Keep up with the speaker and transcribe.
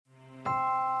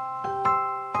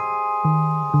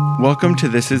Welcome to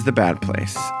This is the Bad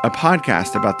Place, a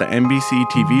podcast about the NBC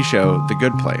TV show The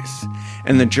Good Place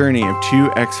and the journey of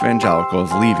two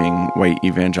ex-evangelicals leaving white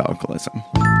evangelicalism.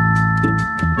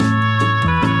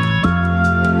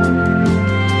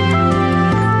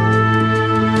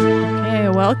 Okay,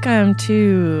 welcome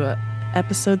to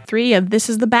episode 3 of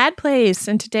This is the Bad Place,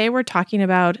 and today we're talking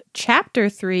about chapter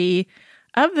 3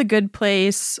 of The Good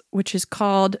Place, which is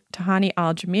called Tahani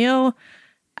Al-Jamil.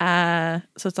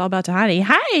 So it's all about Tahani.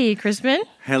 Hi, Crispin.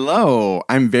 Hello.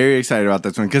 I'm very excited about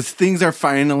this one because things are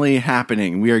finally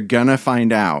happening. We are gonna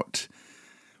find out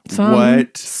Some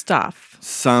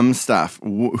stuff.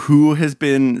 Who has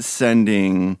been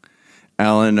sending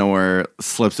Eleanor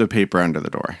slips of paper under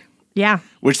the door? Yeah.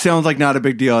 Which sounds like not a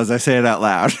big deal as I say it out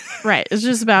loud. Right. It's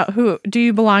just about do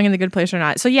you belong in the good place or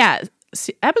not. So yeah,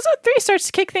 episode 3 starts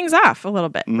to kick things off a little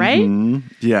bit, right? Mm-hmm.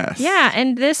 Yes. Yeah,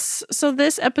 and this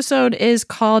episode is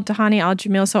called Tahani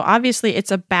Al-Jamil. So obviously it's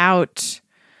about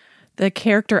the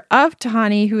character of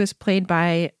Tahani, who is played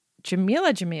by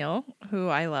Jameela Jamil, who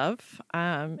I love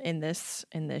in this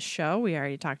show. We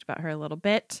already talked about her a little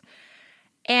bit.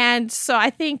 And so I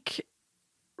think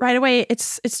right away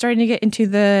it's starting to get into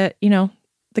the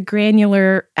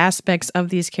granular aspects of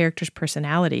these characters'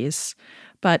 personalities.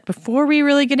 But before we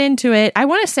really get into it, I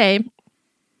want to say,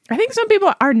 I think some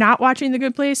people are not watching The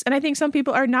Good Place, and I think some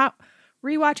people are not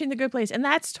rewatching The Good Place, and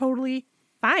that's totally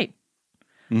fine.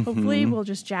 Mm-hmm. Hopefully, we'll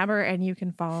just jabber and you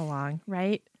can follow along,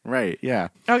 right? Right, yeah.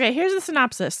 Okay, here's the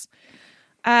synopsis.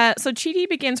 So Chidi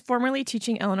begins formally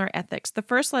teaching Eleanor ethics. The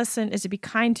first lesson is to be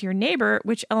kind to your neighbor,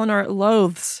 which Eleanor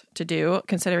loathes to do,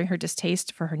 considering her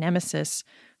distaste for her nemesis,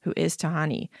 who is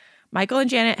Tahani. Michael and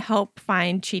Janet help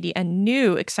find Chidi a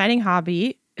new, exciting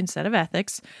hobby instead of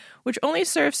ethics, which only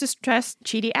serves to stress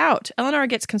Chidi out. Eleanor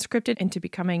gets conscripted into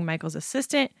becoming Michael's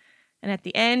assistant, and at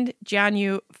the end,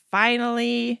 Jianyu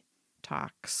finally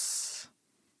talks.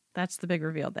 That's the big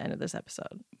reveal at the end of this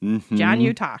episode. Mm-hmm.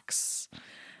 Jianyu talks.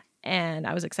 And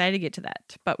I was excited to get to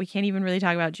that, but we can't even really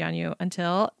talk about Jianyu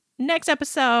until next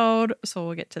episode, so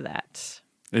we'll get to that.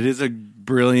 It is a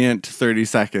brilliant 30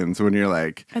 seconds when you're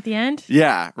like... At the end?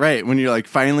 Yeah, right. When you're like,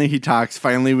 finally he talks,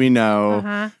 finally we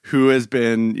know who has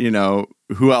been,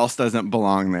 who else doesn't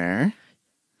belong there.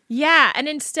 Yeah, and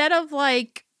instead of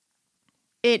like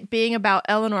it being about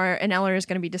Eleanor and Eleanor is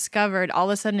going to be discovered, all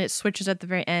of a sudden it switches at the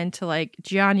very end to like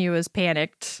Jianyu is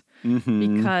panicked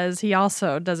because he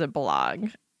also doesn't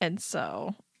belong. And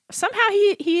so... somehow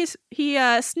he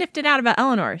sniffed it out about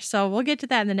Eleanor. So we'll get to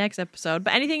that in the next episode.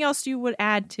 But anything else you would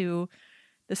add to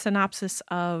the synopsis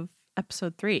of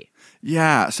episode 3?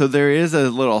 Yeah. So there is a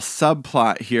little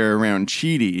subplot here around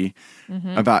Chidi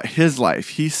about his life.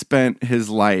 He spent his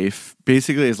life,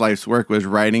 basically his life's work was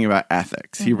writing about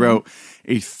ethics. He wrote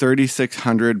a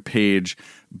 3,600-page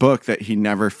book that he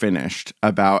never finished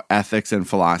about ethics and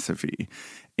philosophy.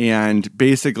 And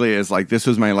basically is like, this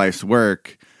was my life's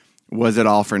work. Was it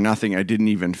all for nothing? I didn't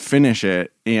even finish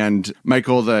it. And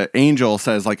Michael the angel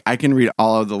says, like, I can read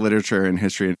all of the literature and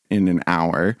history in an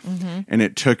hour. And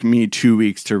it took me 2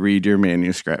 weeks to read your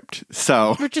manuscript.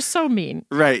 So, which is so mean.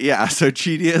 Right. Yeah. So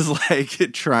Chidi is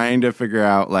like trying to figure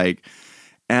out, like,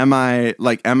 am I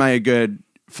a good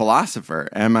philosopher?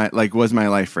 Was my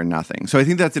life for nothing? So I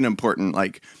think that's an important,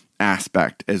 like,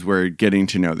 aspect as we're getting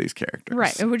to know these characters.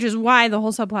 Right. Which is why the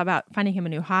whole subplot about finding him a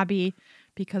new hobby.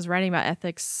 Because writing about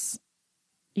ethics,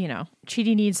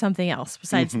 Chidi needs something else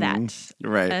besides that.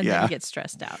 Right, and yeah. then he gets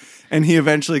stressed out. And he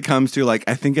eventually comes to, like,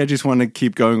 I think I just want to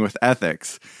keep going with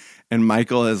ethics. And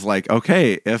Michael is like,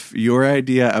 okay, if your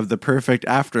idea of the perfect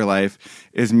afterlife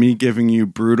is me giving you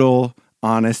brutal,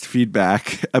 honest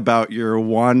feedback about your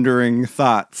wandering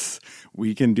thoughts,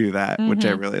 we can do that, which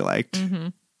I really liked.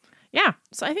 Yeah,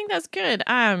 so I think that's good.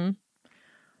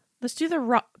 Let's do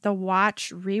the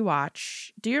watch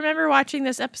rewatch. Do you remember watching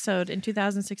this episode in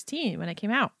 2016 when it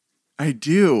came out? I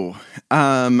do.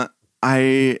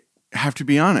 I have to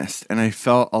be honest, and I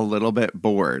felt a little bit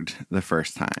bored the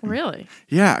first time. Really?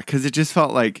 Yeah, because it just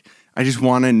felt like I just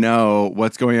want to know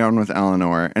what's going on with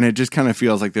Eleanor, and it just kind of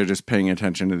feels like they're just paying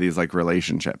attention to these like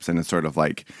relationships, and it's sort of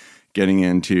like getting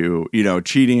into,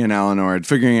 Chidi and Eleanor,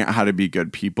 figuring out how to be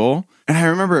good people. And I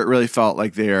remember it really felt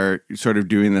like they are sort of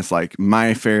doing this like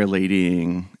My Fair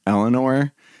Ladying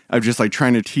Eleanor of just like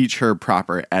trying to teach her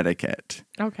proper etiquette.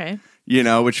 Okay.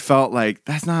 Which felt like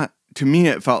to me,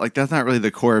 it felt like that's not really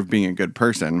the core of being a good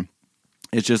person.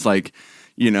 It's just like,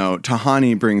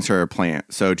 Tahani brings her a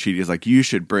plant. So Chidi's like, you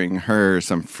should bring her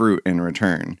some fruit in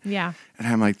return. Yeah. And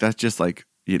I'm like, that's just like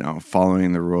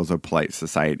following the rules of polite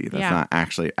society. That's Yeah. not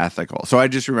actually ethical. So I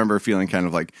just remember feeling kind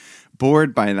of like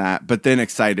bored by that, but then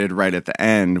excited right at the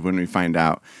end when we find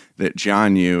out that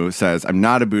Jianyu says, I'm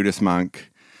not a Buddhist monk.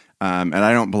 And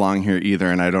I don't belong here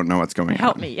either, and I don't know what's going on.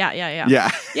 Help me. Yeah.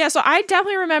 Yeah. Yeah, so I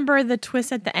definitely remember the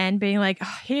twist at the end being like,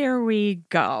 oh, here we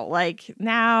go. Like,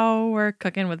 now we're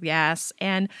cooking with gas.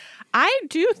 And I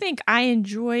do think I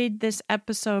enjoyed this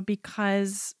episode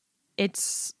because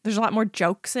there's a lot more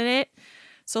jokes in it.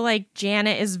 So, like,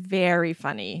 Janet is very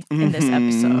funny in this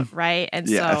episode, right? And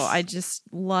Yes. so I just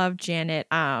love Janet.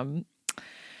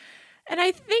 And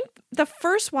I think the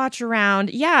first watch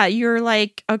around, yeah, you're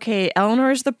like, okay,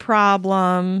 Eleanor's the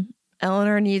problem.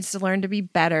 Eleanor needs to learn to be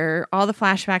better. All the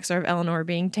flashbacks are of Eleanor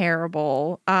being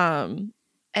terrible. And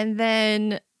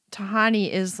then Tahani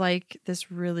is like this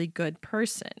really good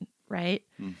person, right?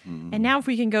 Mm-hmm. And now if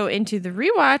we can go into the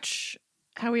rewatch,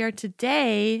 how we are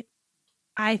today,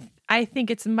 I think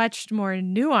it's much more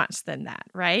nuanced than that,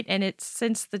 right? And it's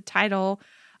since the title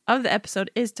of the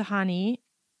episode is Tahani,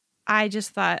 I just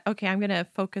thought, okay, I'm going to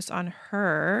focus on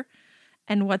her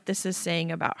and what this is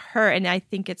saying about her. And I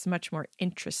think it's much more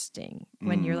interesting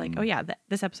when you're like, oh, yeah,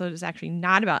 this episode is actually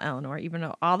not about Eleanor, even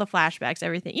though all the flashbacks,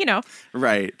 everything,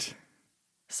 Right.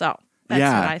 So that's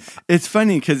what I thought. It's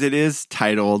funny because it is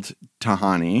titled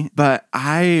Tahani, but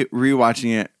I,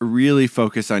 rewatching it, really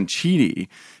focus on Chidi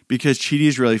because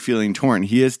Chidi's really feeling torn.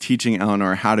 He is teaching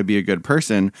Eleanor how to be a good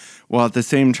person, while at the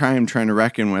same time trying to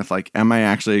reckon with, like, am I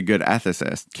actually a good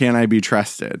ethicist? Can I be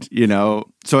trusted?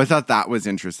 So I thought that was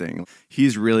interesting.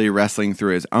 He's really wrestling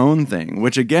through his own thing,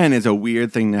 which again is a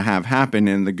weird thing to have happen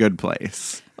in The Good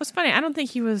Place. Well, it's funny. I don't think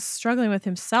he was struggling with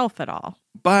himself at all.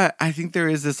 But I think there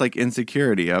is this like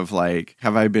insecurity of like,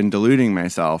 have I been deluding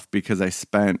myself because I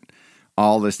spent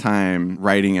all this time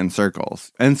writing in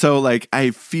circles? And so like, I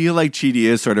feel like Chidi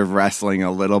is sort of wrestling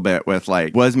a little bit with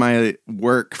like, was my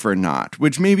work for naught?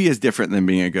 Which maybe is different than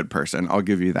being a good person. I'll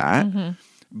give you that. Mm-hmm.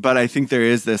 But I think there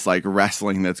is this like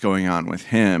wrestling that's going on with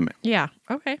him. Yeah.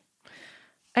 Okay.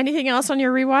 Anything else on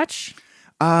your rewatch?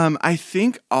 I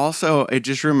think also it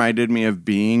just reminded me of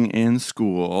being in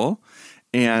school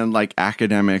and like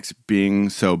academics being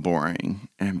so boring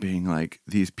and being like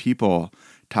these people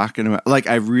talking about, like,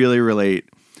 I really relate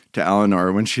to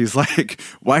Eleanor when she's like,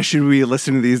 why should we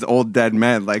listen to these old dead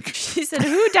men? Like, she said,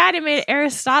 who died and made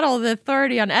Aristotle the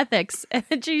authority on ethics? And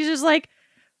then she's just like,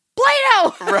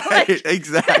 Plato! Right, Like,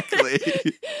 exactly.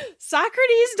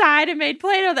 Socrates died and made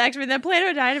Plato the expert. Then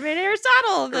Plato died and made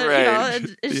Aristotle. Right.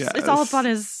 It's all up on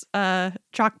his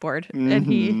chalkboard. Mm-hmm. And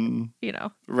he,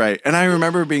 Right. And I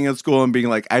remember being in school and being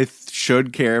like, I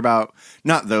should care about,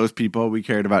 not those people, we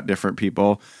cared about different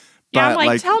people. Yeah, I'm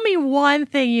like, tell me one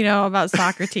thing you know about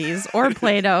Socrates or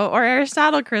Plato or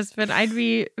Aristotle, Crispin. I'd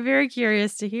be very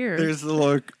curious to hear. There's the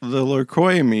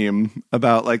LaCroix meme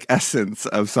about like essence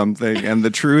of something and the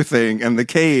true thing and the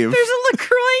cave. There's a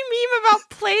LaCroix meme about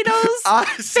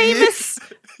Plato's famous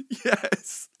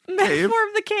metaphor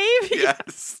of the cave.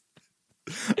 Yes.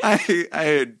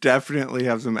 I definitely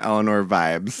have some Eleanor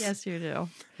vibes. Yes, you do.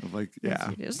 Like,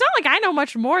 yeah. Yes, it's not like I know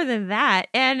much more than that.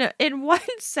 And in one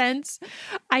sense,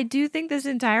 I do think this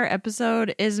entire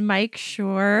episode is Mike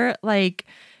Schur, like,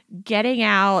 getting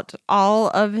out all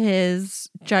of his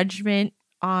judgment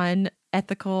on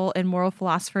ethical and moral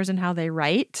philosophers and how they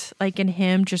write, like, in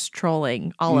him just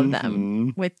trolling all of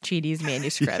them with Chidi's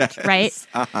manuscript, right?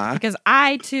 Uh-huh. Because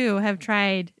I, too, have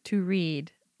tried to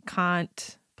read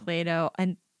Kant, Plato,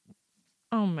 and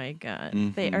oh my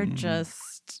God, they are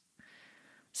just...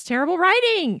 It's terrible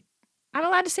writing. I'm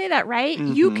allowed to say that, right?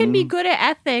 Mm-hmm. You can be good at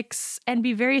ethics and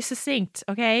be very succinct,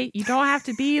 okay? You don't have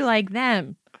to be like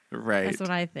them. Right. That's what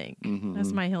I think. Mm-hmm.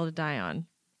 That's my hill to die on.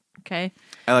 Okay?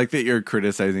 I like that you're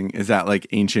criticizing, is that like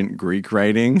ancient Greek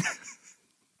writing?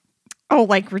 Oh,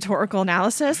 like rhetorical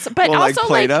analysis? But well, also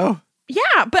like Plato? Like,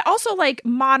 yeah, but also like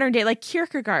modern day, like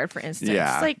Kierkegaard, for instance.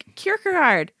 Yeah. Like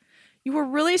Kierkegaard, you were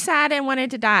really sad and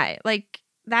wanted to die. Like,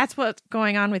 that's what's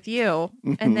going on with you.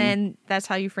 And then that's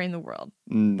how you frame the world.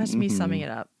 That's me summing it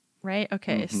up. Right?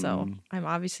 Okay. So I'm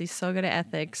obviously so good at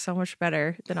ethics, so much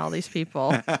better than all these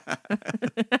people.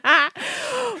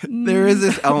 There is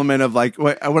this element of like,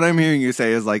 what I'm hearing you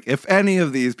say is like, if any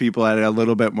of these people had a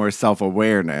little bit more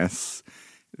self-awareness,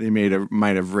 they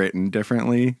might have written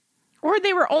differently. Or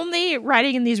they were only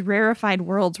writing in these rarefied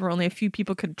worlds where only a few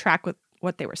people could track with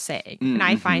what they were saying. And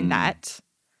I find that,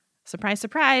 surprise,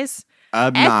 surprise,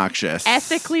 obnoxious.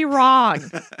 Ethically wrong.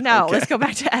 No, okay. Let's go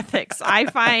back to ethics. I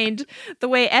find the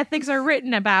way ethics are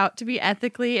written about to be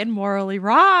ethically and morally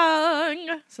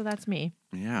wrong. So that's me.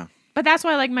 Yeah. But that's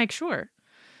why I like Mike Schur.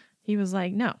 He was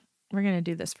like, no, we're going to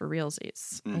do this for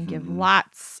realsies and give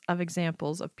lots of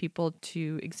examples of people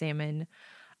to examine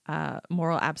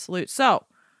moral absolutes. So,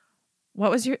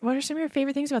 what are some of your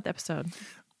favorite things about the episode?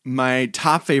 My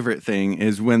top favorite thing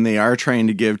is when they are trying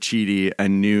to give Chidi a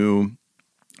new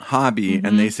hobby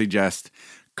and they suggest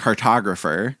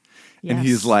cartographer. Yes. And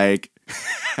he's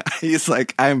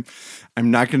like, I'm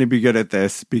not going to be good at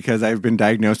this because I've been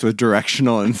diagnosed with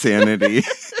directional insanity.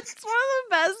 It's one of the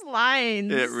best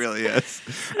lines. It really is.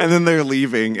 And then they're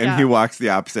leaving and he walks the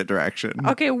opposite direction.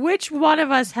 Okay, which one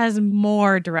of us has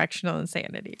more directional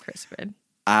insanity, Crispin?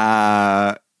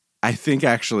 I think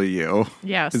actually you.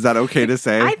 Yes. Is that okay to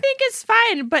say? I think it's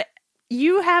fine, but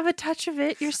you have a touch of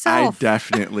it yourself. I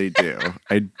definitely do.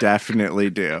 I definitely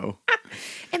do.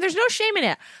 And there's no shame in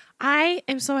it. I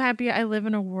am so happy I live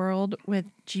in a world with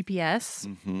GPS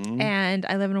and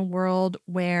I live in a world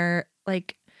where,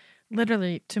 like,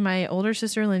 literally to my older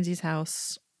sister Lindsay's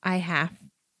house, I have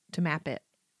to map it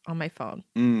on my phone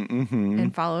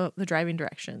and follow the driving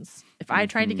directions. If I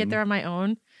tried to get there on my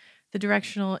own, the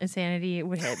directional insanity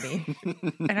would hit me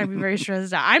and I'd be very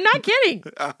stressed out. I'm not kidding.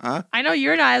 I know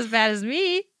you're not as bad as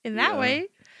me in that way,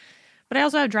 but I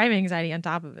also have driving anxiety on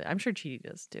top of it. I'm sure Chidi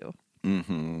does too.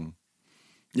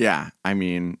 Yeah, I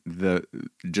mean,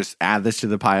 just add this to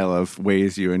the pile of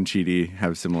ways you and Chidi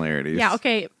have similarities. Yeah,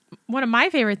 okay. One of my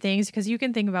favorite things, because you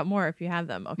can think about more if you have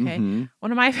them, okay?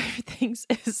 One of my favorite things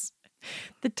is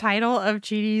the title of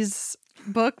Chidi's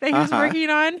book that he was working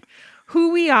on,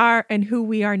 Who We Are and Who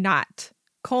We Are Not,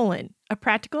 a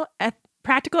practical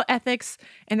ethics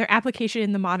and their application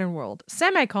in the modern world,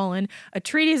 semicolon, a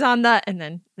treatise on the, and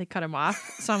then they cut him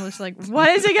off. So I'm just like, what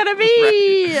is it going to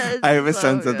be? Right. I have a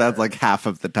sense that that's like half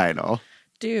of the title.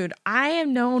 Dude, I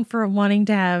am known for wanting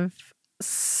to have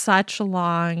such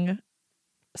long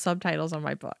subtitles on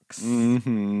my books.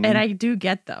 And I do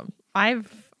get them.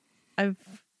 I've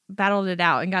battled it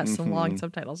out and got some long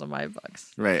subtitles on my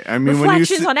books. Right. I mean,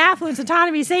 Reflections on affluence,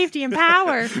 autonomy, safety, and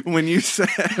power. when you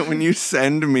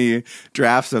send me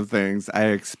drafts of things, I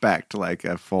expect like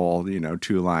a full,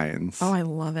 2 lines. Oh, I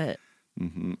love it.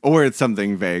 Or it's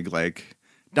something vague like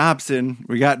Dobson.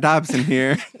 We got Dobson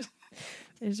here.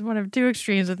 There's one of 2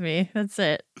 extremes with me. That's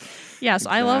it. Yeah, so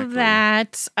exactly. I love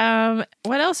that.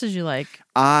 What else did you like?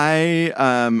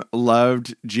 I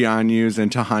loved Jianyu's and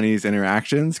Tahani's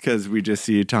interactions because we just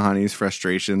see Tahani's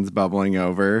frustrations bubbling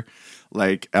over.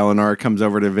 Like Eleanor comes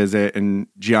over to visit and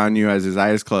Jianyu has his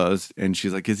eyes closed and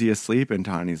she's like, is he asleep? And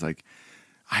Tahani's like,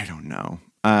 I don't know.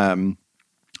 And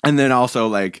then also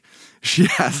like she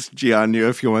asks Jianyu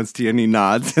if he wants tea and he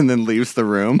nods and then leaves the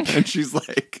room. And she's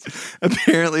like,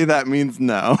 apparently that means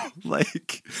no.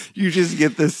 Like you just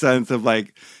get this sense of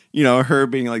like, her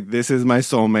being like, this is my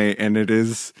soulmate and it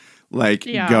is like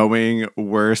going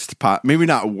maybe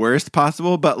not worst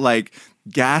possible, but like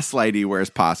gaslighty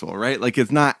worst possible, right? Like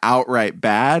it's not outright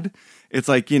bad. It's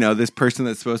like, this person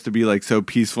that's supposed to be like so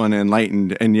peaceful and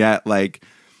enlightened and yet like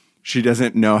she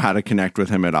doesn't know how to connect with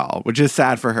him at all, which is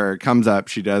sad for her. It comes up,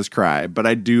 she does cry, but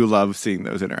I do love seeing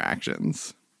those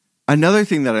interactions. Another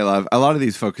thing that I love, a lot of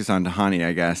these focus on Tahani,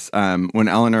 I guess. When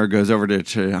Eleanor goes over to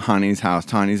Tahani's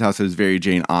house is very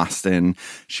Jane Austen.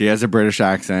 She has a British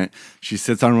accent. She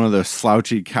sits on one of those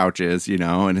slouchy couches,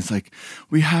 and it's like,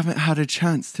 we haven't had a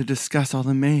chance to discuss all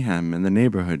the mayhem in the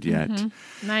neighborhood yet.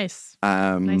 Nice.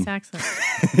 Nice accent.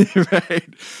 Right.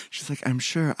 She's like, I'm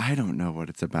sure I don't know what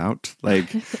it's about. Like,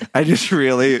 I just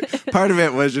really, part of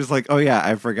it was just like, oh yeah,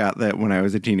 I forgot that when I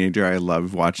was a teenager, I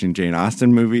loved watching Jane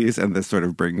Austen movies, and this sort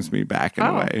of brings me back in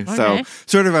a way. Okay. So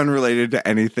sort of unrelated to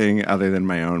anything other than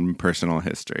my own personal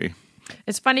history.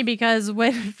 It's funny because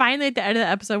when finally at the end of the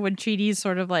episode, when Chidi's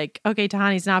sort of like, okay,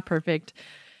 Tahani's not perfect,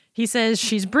 he says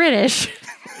she's British.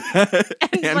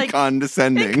 and like,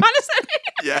 condescending.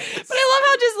 Yes. But I love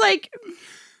how just like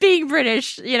being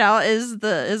British,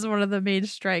 is one of the main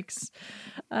strikes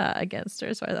against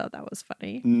her. So I thought that was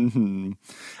funny.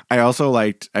 I also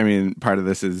liked, part of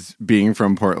this is being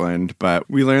from Portland, but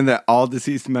we learned that all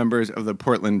deceased members of the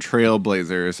Portland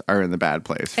Trailblazers are in the bad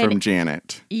place from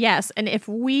Janet. Yes. And if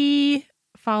we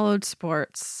followed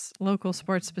sports, local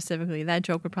sports specifically, that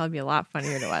joke would probably be a lot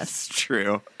funnier to us. It's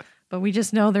true. But we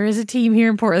just know there is a team here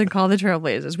in Portland called the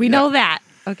Trailblazers. We know that.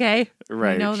 Okay?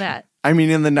 Right. We know that. In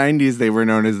the 90s, they were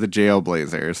known as the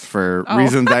Jailblazers for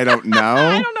reasons I don't know.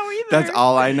 I don't know either. That's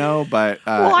all I know, but...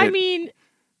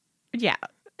 yeah.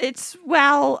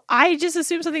 I just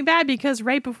assumed something bad because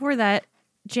right before that,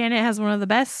 Janet has one of the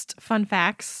best fun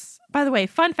facts. By the way,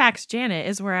 Fun Facts Janet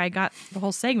is where I got the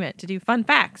whole segment to do fun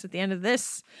facts at the end of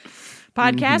this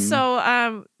podcast.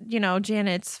 So,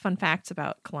 Janet's fun facts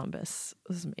about Columbus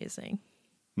was amazing.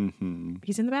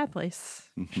 He's in the bad place.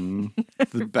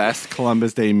 The best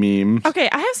Columbus Day meme. Okay,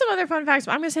 I have some other fun facts,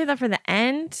 but I'm going to save that for the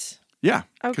end. Yeah.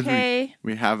 Okay.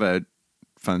 We have a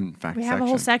fun fact We have a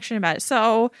whole section about it.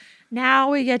 So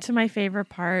now we get to my favorite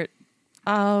part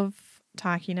of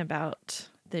talking about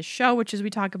this show, which is we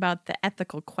talk about the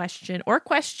ethical question or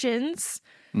questions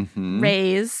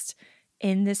raised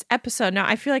in this episode. Now,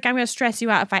 I feel like I'm going to stress you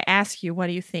out if I ask you, what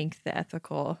do you think the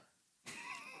ethical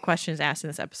questions asked in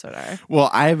this episode are? Well,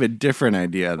 I have a different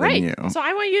idea than you. So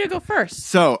I want you to go first.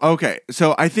 So, okay.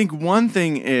 So I think one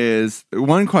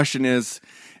question is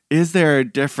there a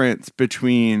difference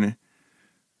between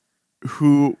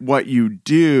what you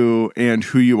do and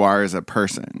who you are as a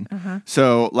person?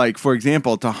 So, like, for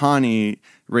example, Tahani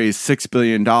raised $6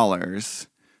 billion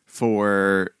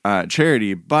for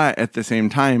charity, but at the same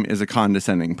time is a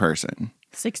condescending person.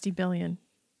 60 billion.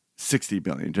 60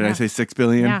 billion. Did I say 6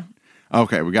 billion? Yeah.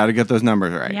 Okay, we got to get those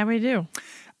numbers right. Yeah, we do.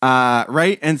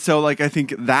 Right? And so, like, I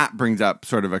think that brings up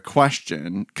sort of a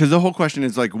question, because the whole question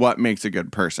is, like, what makes a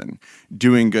good person?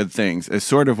 Doing good things is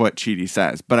sort of what Chidi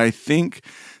says. But I think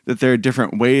that there are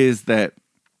different ways that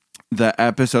the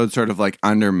episode sort of, like,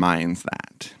 undermines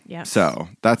that. Yes. So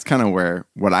that's kind of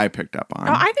what I picked up on.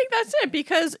 Oh, I think that's it,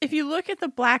 because if you look at the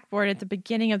blackboard at the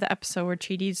beginning of the episode where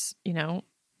Chidi's,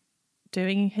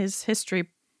 doing his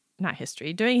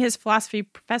doing his philosophy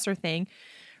professor thing,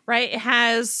 right? It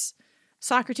has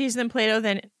Socrates, then Plato,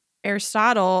 then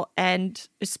Aristotle, and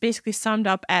it's basically summed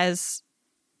up as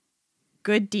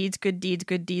good deeds, good deeds,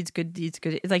 good deeds, good deeds,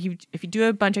 good. It's like if you do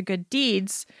a bunch of good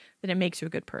deeds, then it makes you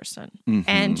a good person.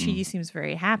 And Chidi seems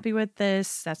very happy with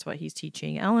this. That's what he's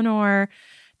teaching Eleanor.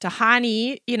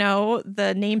 Tahani,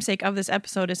 the namesake of this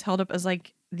episode, is held up as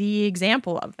like the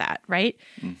example of that, right?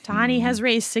 Tahani has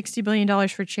raised $60 billion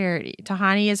for charity.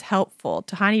 Tahani is helpful.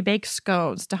 Tahani bakes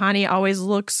scones. Tahani always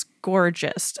looks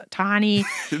gorgeous. Tahani...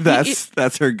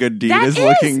 that's her good deed, is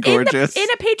looking gorgeous. In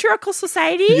a patriarchal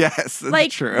society? Yes,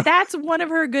 that's true. That's one of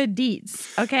her good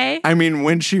deeds, okay? I mean,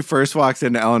 when she first walks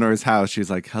into Eleanor's house, she's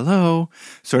like, hello,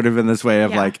 sort of in this way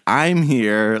of like, I'm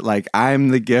here, like,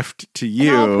 I'm the gift to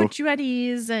you. And I'll put you at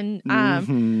ease. And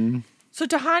so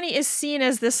Tahani is seen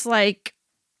as this, like,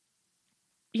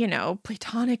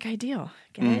 platonic ideal,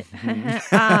 get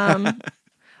it?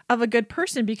 Of a good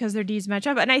person because their deeds match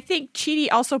up. And I think Chidi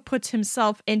also puts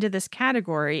himself into this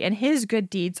category, and his good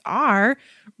deeds are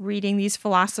reading these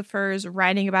philosophers,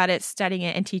 writing about it, studying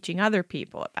it, and teaching other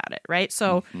people about it, right?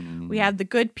 So we have the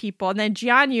good people. And then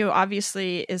Jianyu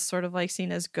obviously is sort of like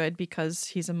seen as good because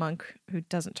he's a monk who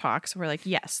doesn't talk. So we're like,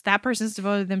 yes, that person's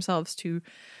devoted themselves to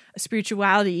a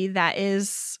spirituality that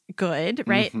is good,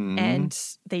 right? And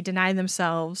they deny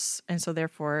themselves. And so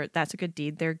therefore that's a good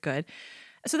deed. They're good.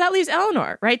 So that leaves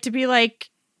Eleanor, right? To be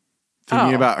like...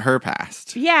 Thinking about her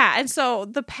past. Yeah. And so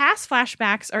the past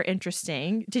flashbacks are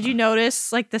interesting. Did you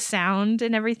notice like the sound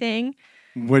and everything?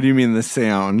 What do you mean the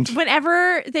sound?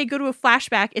 Whenever they go to a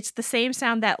flashback, it's the same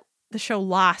sound that the show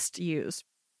Lost used.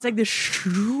 It's like the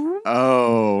shoo.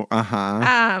 Oh,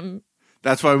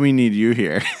 that's why we need you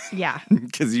here. Yeah.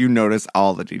 Because you notice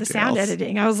all the details. The sound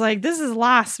editing. I was like, this is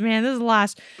Lost, man. This is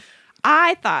Lost.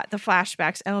 I thought the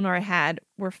flashbacks Eleanor had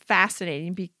were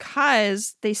fascinating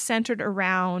because they centered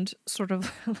around sort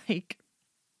of like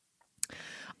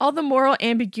all the moral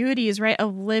ambiguities, right,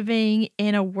 of living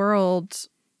in a world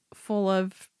full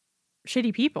of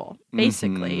shitty people,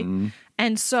 basically.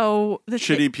 And so the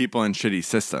shitty people and shitty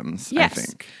systems, yes. I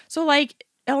think. So like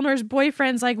Eleanor's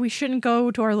boyfriend's like, we shouldn't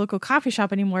go to our local coffee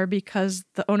shop anymore because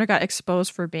the owner got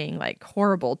exposed for being like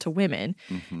horrible to women.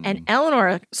 And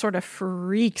Eleanor sort of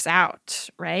freaks out,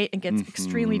 right? And gets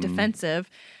extremely defensive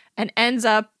and ends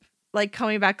up like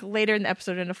coming back later in the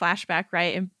episode in a flashback,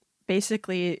 right? And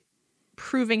basically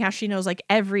proving how she knows like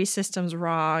every system's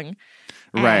wrong.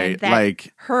 Right. That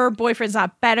like her boyfriend's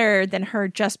not better than her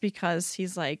just because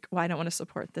he's like, well, I don't want to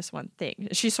support this one thing.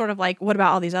 She's sort of like, what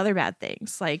about all these other bad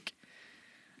things? Like,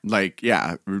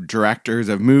 yeah, directors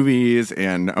of movies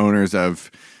and owners of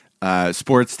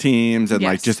sports teams and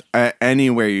like just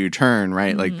anywhere you turn,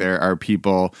 right? Like there are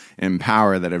people in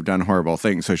power that have done horrible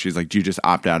things. So she's like, do you just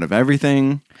opt out of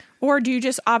everything? Or do you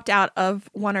just opt out of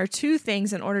one or two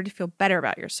things in order to feel better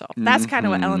about yourself? That's kind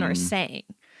of what Eleanor is saying.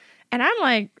 And I'm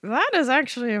like, that is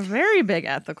actually a very big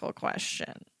ethical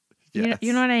question. Yes.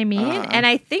 You know what I mean? And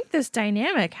I think this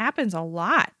dynamic happens a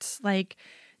lot. Like,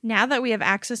 now that we have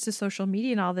access to social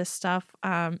media and all this stuff,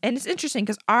 and it's interesting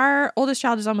because our oldest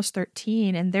child is almost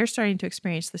 13 and they're starting to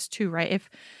experience this too, right? If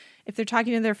they're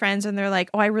talking to their friends and they're like,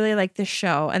 oh, I really like this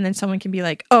show. And then someone can be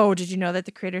like, oh, did you know that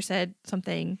the creator said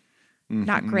something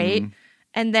not great?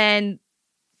 And then,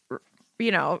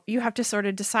 you have to sort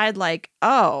of decide like,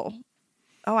 oh,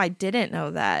 Oh, I didn't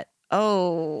know that.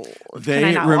 Oh, They can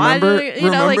I not remember watch it?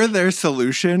 You know, like, their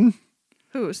solution?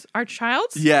 whose? Our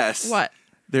child's? Yes. What?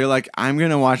 They're like, I'm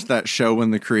going to watch that show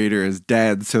when the creator is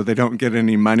dead so they don't get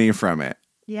any money from it.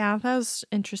 Yeah, that was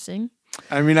interesting.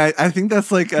 I mean, I think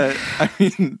that's like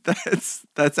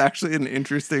that's actually an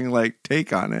interesting like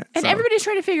take on it. And So, everybody's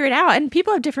trying to figure it out, and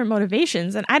people have different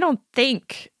motivations. And I don't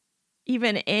think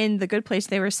even in The Good Place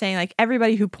they were saying like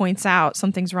everybody who points out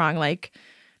something's wrong, like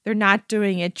they're not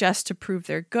doing it just to prove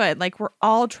they're good. Like we're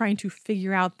all trying to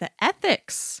figure out the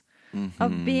ethics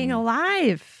of being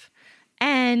alive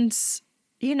and,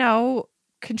 you know,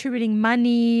 contributing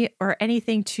money or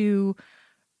anything to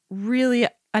really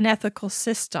unethical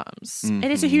systems. And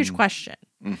it's a huge question.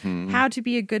 How to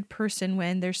be a good person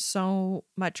when there's so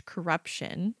much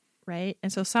corruption, right?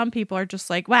 And so some people are just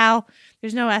like, well,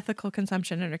 there's no ethical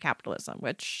consumption under capitalism,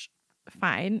 which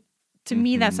fine. To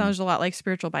me, that sounds a lot like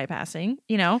spiritual bypassing,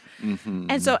 you know?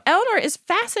 And so Eleanor is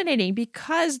fascinating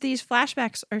because these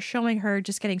flashbacks are showing her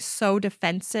just getting so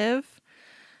defensive.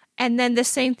 And then the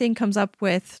same thing comes up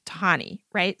with Tahani,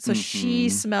 right? So she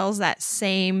smells that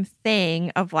same thing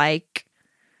of like,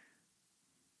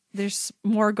 there's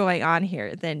more going on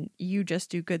here than you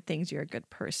just do good things. You're a good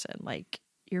person. Like,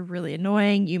 you're really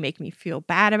annoying. You make me feel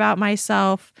bad about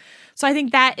myself. So I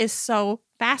think that is so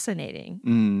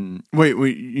fascinating. Wait,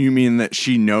 you mean that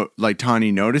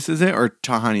Tahani notices it, or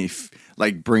Tahani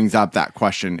like brings up that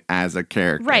question as a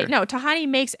character? Right. No, Tahani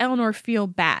makes Eleanor feel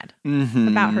bad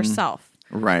about herself.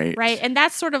 Right. Right. And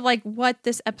that's sort of like what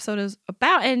this episode is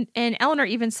about. And Eleanor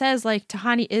even says like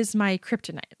Tahani is my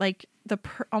kryptonite, like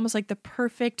almost like the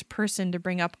perfect person to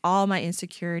bring up all my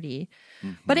insecurity.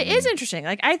 But it is interesting.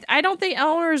 Like I don't think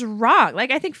Eleanor is wrong.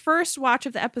 Like I think first watch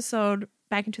of the episode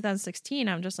back in 2016,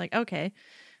 I'm just like, okay,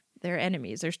 they're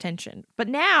enemies. There's tension. But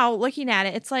now looking at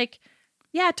it, it's like,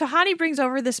 yeah, Tahani brings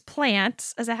over this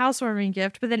plant as a housewarming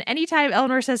gift. But then anytime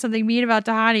Eleanor says something mean about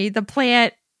Tahani, the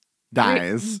plant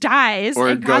dies or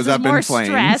and goes causes up more in flames.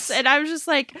 stress. And I was just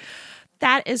like,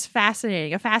 that is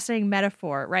fascinating. A fascinating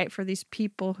metaphor, right? For these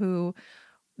people who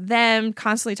them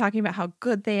constantly talking about how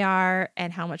good they are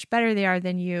and how much better they are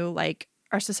than you. Like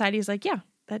our society is like, yeah,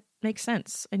 that makes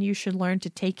sense. And you should learn to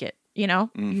take it. You know,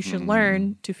 you should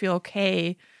learn to feel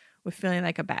okay with feeling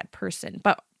like a bad person.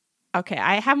 But okay,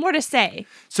 I have more to say.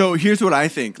 So here's what I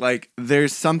think. Like,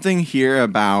 there's something here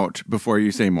about, before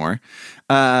you say more,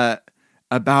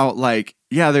 about like,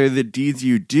 yeah, they're the deeds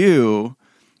you do,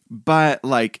 but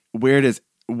like,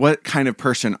 what kind of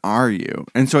person are you?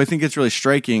 And so I think it's really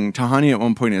striking. Tahani at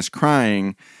one point is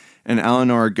crying, and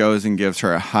Eleanor goes and gives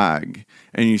her a hug,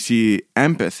 and you see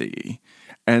empathy.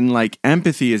 And like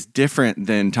empathy is different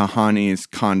than Tahani's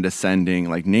condescending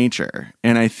like nature.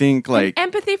 And I think like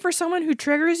empathy for someone who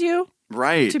triggers you,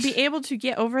 right? To be able to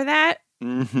get over that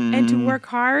and to work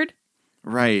hard.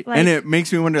 Right. Like, and it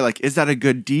makes me wonder, like, is that a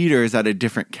good deed or is that a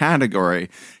different category?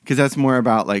 Because that's more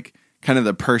about like kind of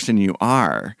the person you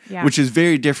are, which is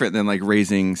very different than like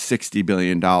raising $60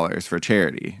 billion for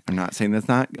charity. I'm not saying that's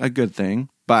not a good thing,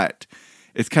 but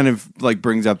it's kind of like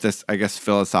brings up this, I guess,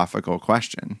 philosophical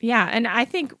question. Yeah. And I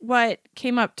think what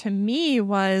came up to me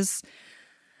was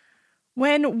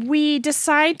when we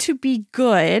decide to be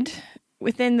good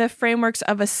within the frameworks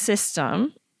of a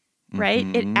system, right?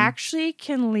 It actually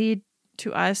can lead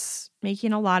to us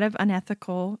making a lot of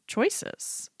unethical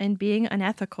choices and being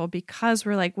unethical because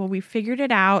we're like, well, we figured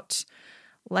it out.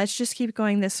 Let's just keep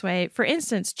going this way. For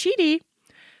instance, Chidi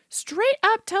straight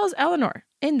up tells Eleanor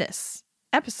in this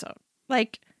episode,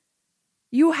 like,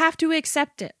 you have to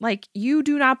accept it. Like, you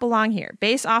do not belong here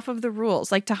based off of the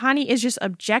rules. Like, Tahani is just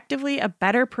objectively a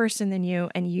better person than you,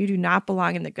 and you do not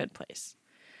belong in the good place.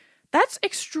 That's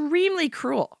extremely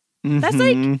cruel. That's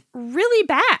like really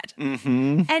bad.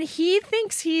 And he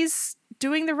thinks he's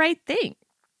doing the right thing.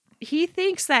 He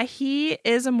thinks that he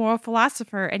is a moral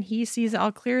philosopher and he sees it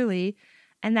all clearly,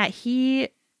 and that he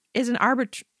is an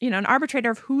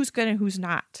arbitrator of who's good and who's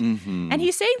not. And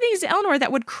he's saying things to Eleanor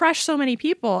that would crush so many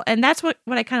people. And that's what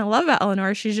I kind of love about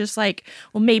Eleanor. She's just like,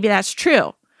 well, maybe that's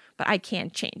true, but I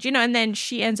can't change, and then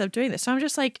she ends up doing this. So I'm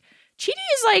just like, Chidi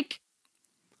is like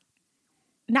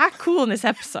not cool in this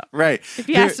episode. Right. If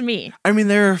you ask me. I mean,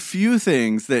 there are a few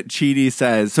things that Chidi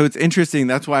says. So it's interesting.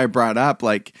 That's why I brought up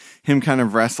like him kind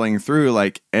of wrestling through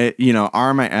like,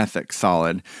 are my ethics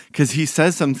solid? Because he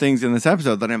says some things in this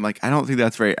episode that I'm like, I don't think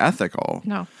that's very ethical.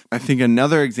 No. I think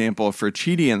another example for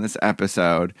Chidi in this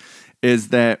episode is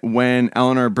that when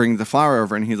Eleanor brings the flower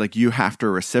over and he's like, you have to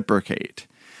reciprocate.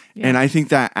 Yeah. And I think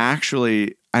that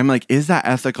actually, I'm like, is that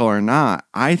ethical or not?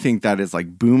 I think that is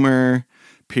like boomer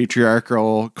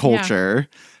patriarchal culture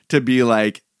to be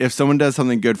like, if someone does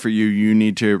something good for you, you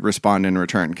need to respond in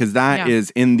return. Because that is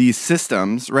in these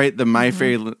systems, right? The My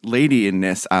Fair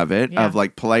Lady-ness of it, of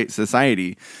like polite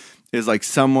society, is like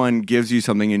someone gives you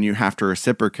something and you have to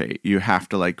reciprocate. You have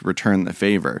to like return the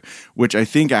favor, which I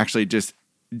think actually just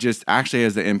actually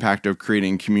has the impact of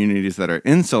creating communities that are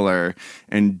insular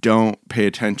and don't pay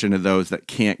attention to those that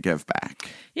can't give back.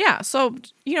 Yeah. So,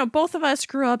 both of us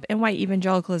grew up in white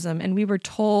evangelicalism, and we were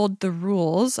told the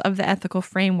rules of the ethical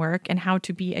framework and how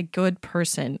to be a good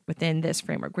person within this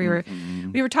framework. We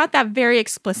were taught that very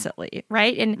explicitly,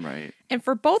 right? And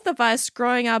for both of us,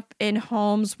 growing up in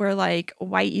homes where like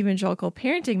white evangelical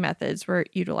parenting methods were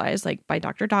utilized, like by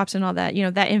Dr. Dobson, all that,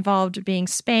 that involved being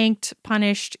spanked,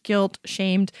 punished, guilt,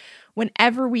 shamed,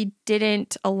 whenever we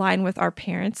didn't align with our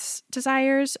parents'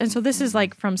 desires. And so this is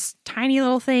like from tiny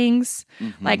little things,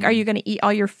 like, are you going to eat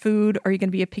all your food? Or are you going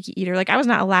to be a picky eater? Like, I was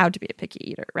not allowed to be a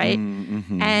picky eater, right?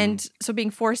 And so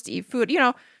being forced to eat food,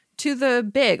 to the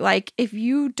big, like, if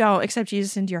you don't accept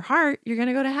Jesus into your heart, you're going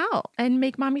to go to hell and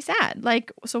make mommy sad.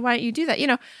 Like, so why don't you do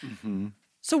that?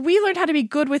 So we learned how to be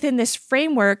good within this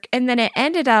framework. And then it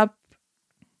ended up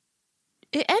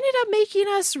making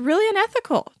us really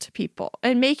unethical to people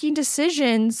and making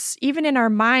decisions, even in our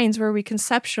minds, where we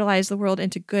conceptualize the world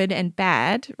into good and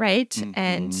bad, right?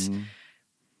 And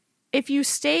if you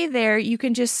stay there, you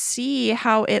can just see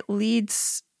how it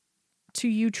leads to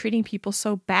you treating people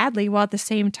so badly while at the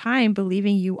same time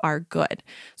believing you are good.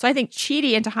 So I think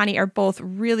Chidi and Tahani are both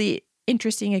really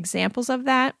interesting examples of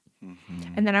that.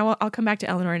 And then I'll come back to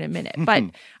Eleanor in a minute. But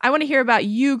I want to hear about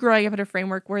you growing up in a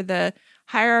framework where the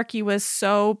hierarchy was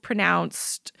so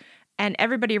pronounced and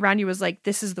everybody around you was like,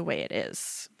 this is the way it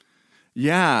is.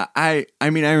 Yeah. I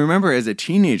mean, I remember as a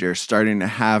teenager starting to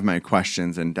have my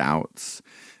questions and doubts.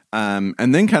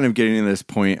 And then kind of getting to this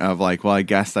point of like, well, I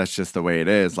guess that's just the way it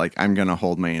is. Like, I'm going to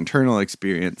hold my internal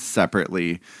experience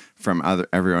separately from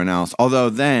everyone else. Although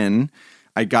then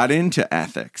I got into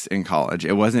ethics in college.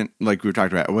 It wasn't like we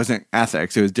talked about, it wasn't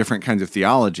ethics. It was different kinds of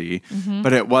theology,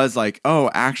 but it was like, oh,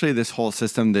 actually this whole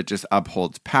system that just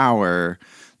upholds power,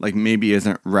 like maybe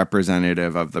isn't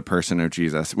representative of the person of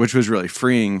Jesus, which was really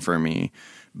freeing for me.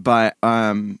 But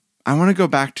I want to go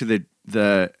back to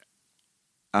the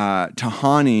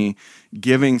Tahani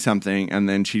giving something and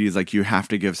then Chidi's like, you have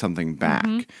to give something back,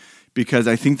 because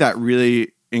I think that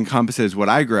really encompasses what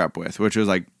I grew up with, which was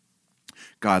like,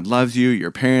 God loves you, your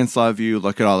parents love you,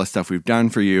 look at all the stuff we've done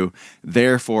for you,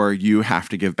 therefore you have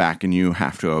to give back and you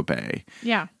have to obey.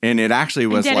 Yeah. And it actually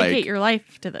was and dedicate like... your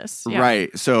life to this. Yeah.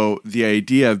 Right. So the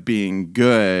idea of being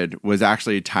good was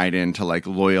actually tied into like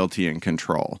loyalty and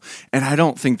control. And I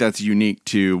don't think that's unique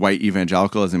to white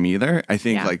evangelicalism either. I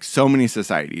think like so many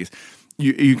societies...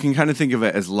 You can kind of think of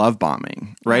it as love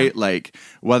bombing, right? Like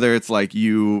whether it's like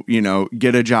you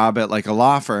get a job at like a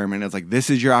law firm and it's like,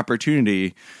 this is your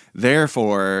opportunity.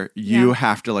 Therefore, you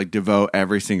have to like devote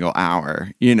every single hour,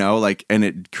 like, and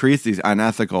it creates these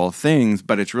unethical things,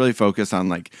 but it's really focused on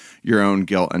like your own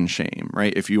guilt and shame,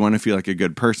 right? If you want to feel like a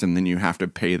good person, then you have to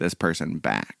pay this person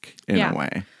back in a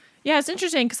way. Yeah, it's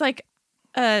interesting because like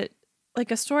a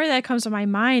story that comes to my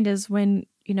mind is when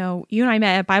you and I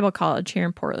met at Bible college here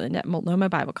in Portland at Multnomah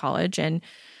Bible College. And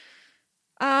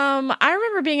I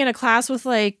remember being in a class with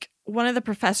like one of the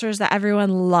professors that everyone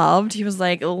loved. He was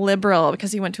like liberal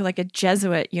because he went to like a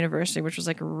Jesuit university, which was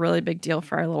like a really big deal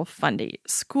for our little fundy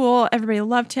school. Everybody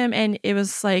loved him. And it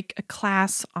was like a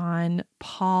class on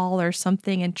Paul or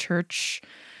something in church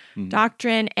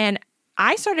doctrine. And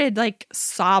I started like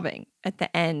sobbing at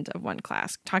the end of one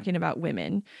class talking about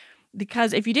women.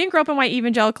 Because if you didn't grow up in white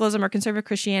evangelicalism or conservative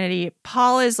Christianity,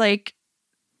 Paul is like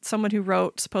someone who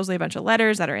wrote supposedly a bunch of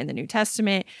letters that are in the New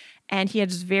Testament. And he had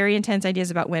just very intense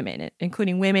ideas about women,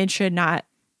 including women should not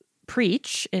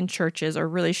preach in churches or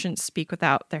really shouldn't speak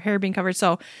without their hair being covered.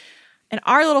 So in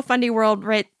our little fundy world,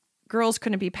 right, girls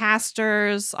couldn't be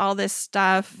pastors, all this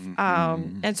stuff.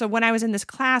 And so when I was in this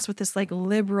class with this like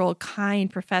liberal,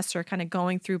 kind professor kind of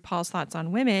going through Paul's thoughts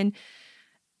on women,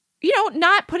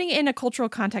 not putting it in a cultural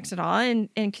context at all and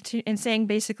saying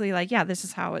basically like, yeah, this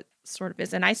is how it sort of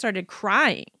is. And I started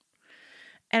crying.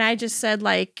 And I just said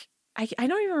like, I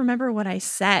don't even remember what I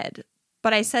said,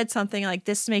 but I said something like,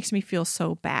 this makes me feel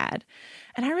so bad.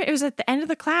 And it was at the end of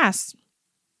the class.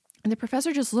 And the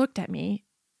professor just looked at me.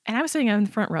 And I was sitting in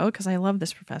the front row because I love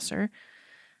this professor.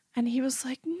 And he was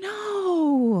like,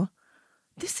 no,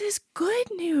 this is good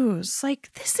news.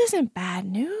 Like, this isn't bad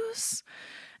news.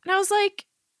 And I was like,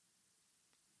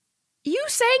 you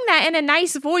saying that in a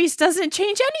nice voice doesn't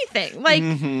change anything. Like,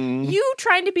 you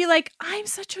trying to be like, I'm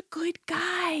such a good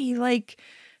guy. Like,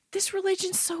 this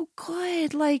religion's so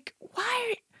good. Like,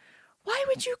 why why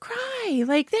would you cry?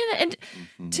 Like then,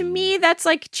 and to me, that's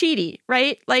like Chidi,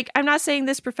 right? Like I'm not saying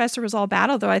this professor was all bad,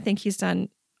 although I think he's done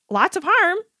lots of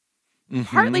harm,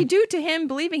 partly due to him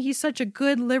believing he's such a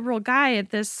good liberal guy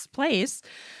at this place.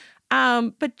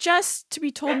 But just to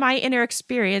be told my inner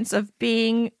experience of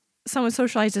being someone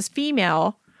socialized as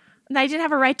female, and I didn't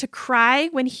have a right to cry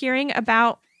when hearing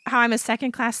about how I'm a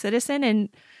second-class citizen and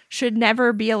should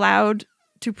never be allowed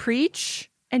to preach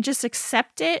and just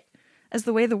accept it as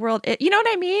the way the world is. You know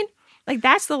what I mean? Like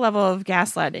that's the level of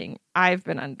gaslighting I've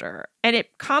been under. And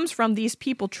it comes from these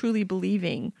people truly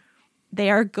believing they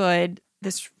are good.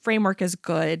 This framework is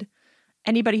good.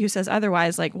 Anybody who says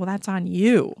otherwise, like, well, that's on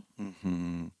you.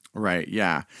 Right.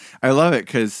 Yeah. I love it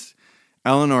because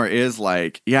Eleanor is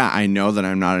like, yeah, I know that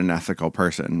I'm not an ethical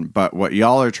person, but what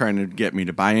y'all are trying to get me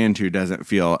to buy into doesn't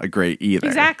feel great either.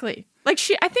 Exactly. Like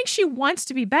I think she wants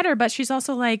to be better, but she's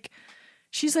also like,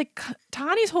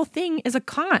 Tahani's whole thing is a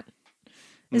con,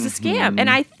 is a scam. And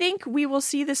I think we will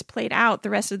see this played out the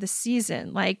rest of the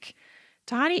season. Like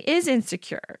Tahani is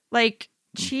insecure. Like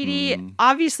Chidi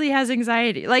obviously has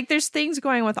anxiety. Like there's things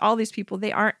going with all these people.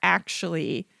 They aren't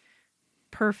actually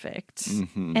perfect.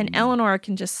 And Eleanor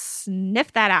can just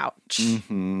sniff that out,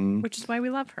 which is why we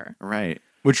love her. Right.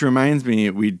 Which reminds me,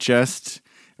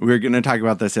 we're going to talk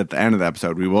about this at the end of the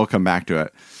episode. We will come back to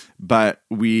it. But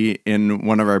in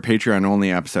one of our Patreon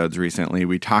only episodes recently,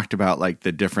 we talked about like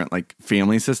the different like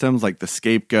family systems, like the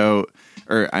scapegoat,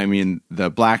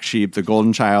 the black sheep, the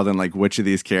golden child, and like which of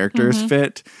these characters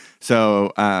fit.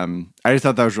 So I just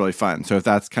thought that was really fun. So if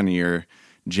that's kind of your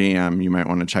jam, you might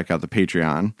want to check out the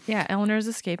Patreon. Yeah, Eleanor is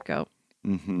a scapegoat.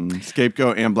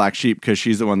 Scapegoat and black sheep, because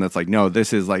she's the one that's like, no,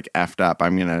 this is like effed up.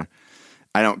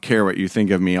 I don't care what you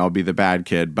think of me. I'll be the bad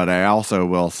kid, but I also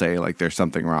will say like there's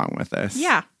something wrong with this.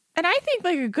 Yeah. And I think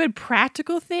like a good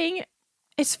practical thing,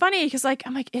 it's funny because like,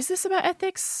 I'm like, is this about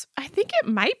ethics? I think it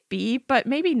might be, but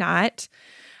maybe not.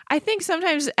 I think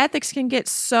sometimes ethics can get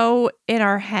so in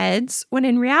our heads when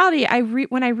in reality,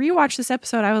 when I rewatched this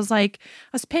episode, I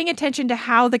was paying attention to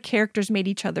how the characters made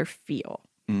each other feel.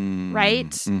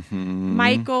 Right?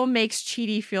 Michael makes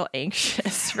Chidi feel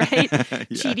anxious, right? Yes.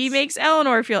 Chidi makes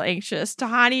Eleanor feel anxious.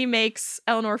 Tahani makes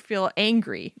Eleanor feel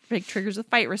angry. Like triggers a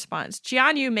fight response.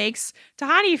 Jianyu makes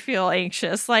Tahani feel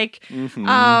anxious, like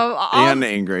and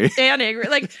angry. And angry.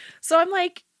 Like so I'm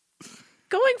like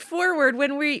going forward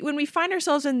when we find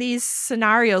ourselves in these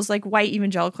scenarios like white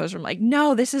evangelicalism, I'm like,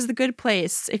 no, this is the good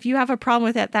place. If you have a problem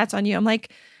with that, that's on you. I'm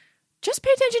like, just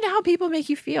pay attention to how people make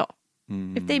you feel.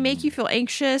 If they make you feel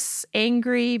anxious,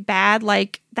 angry, bad,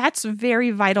 like that's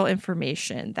very vital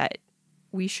information that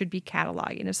we should be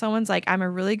cataloging. If someone's like, I'm a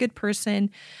really good person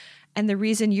and the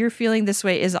reason you're feeling this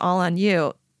way is all on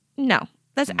you. No,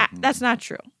 that's not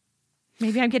true.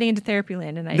 Maybe I'm getting into therapy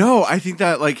land and I think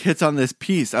that like hits on this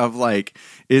piece of like,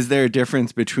 is there a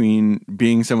difference between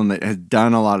being someone that has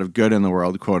done a lot of good in the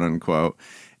world, quote unquote,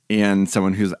 and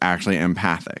someone who's actually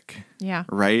empathic? Yeah.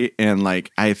 Right. And like,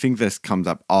 I think this comes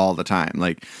up all the time.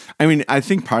 Like, I mean, I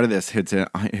think part of this hits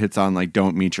on like,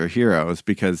 don't meet your heroes,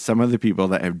 because some of the people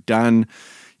that have done,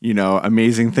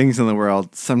 amazing things in the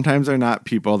world sometimes are not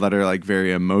people that are like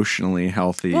very emotionally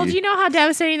healthy. Well, do you know how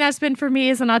devastating that's been for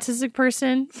me as an autistic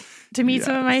person to meet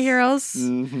some of my heroes?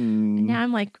 And now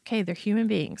I'm like, okay, they're human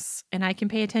beings and I can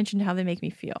pay attention to how they make me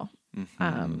feel.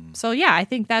 So yeah, I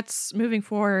think that's moving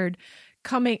forward.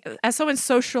 Coming as someone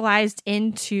socialized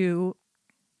into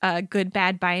a good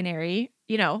bad binary,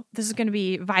 this is going to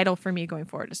be vital for me going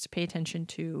forward, is to pay attention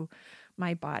to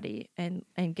my body and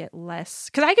get less,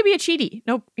 because I could be a Chidi.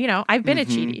 Nope, I've been a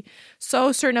Chidi,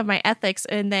 so certain of my ethics,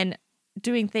 and then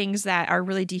doing things that are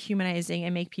really dehumanizing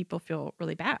and make people feel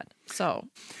really bad. So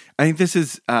I think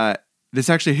this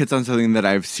actually hits on something that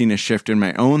I've seen a shift in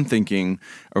my own thinking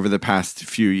over the past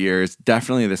few years,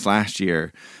 definitely this last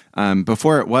year.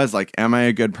 Before it was like, am I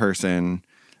a good person?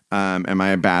 Am I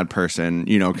a bad person?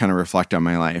 Kind of reflect on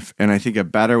my life. And I think a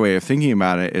better way of thinking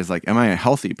about it is like, am I a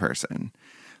healthy person?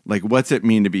 Like, what's it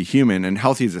mean to be human? And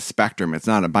healthy is a spectrum. It's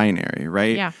not a binary,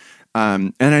 right? Yeah.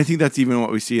 And I think that's even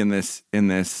what we see in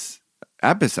this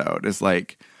episode is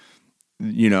like,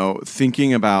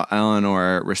 thinking about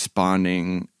Eleanor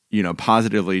responding,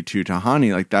 positively to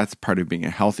Tahani, like that's part of being a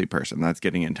healthy person. That's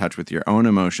getting in touch with your own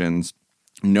emotions,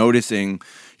 noticing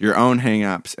your own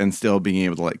hangups, and still being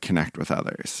able to like connect with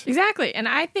others. Exactly. And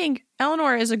I think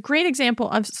Eleanor is a great example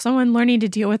of someone learning to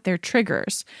deal with their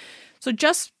triggers. So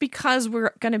just because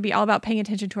we're going to be all about paying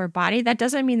attention to our body, that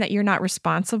doesn't mean that you're not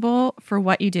responsible for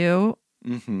what you do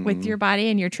with your body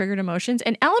and your triggered emotions.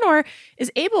 And Eleanor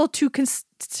is able to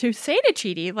say to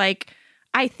Chidi, like,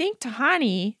 I think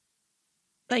Tahani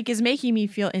like is making me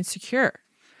feel insecure.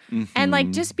 And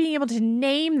like just being able to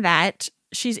name that,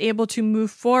 she's able to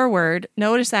move forward,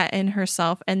 notice that in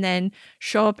herself, and then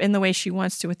show up in the way she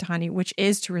wants to with Tahani, which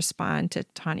is to respond to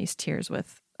Tahani's tears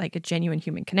with like a genuine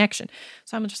human connection.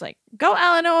 So I'm just like, go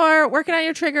Eleanor, working on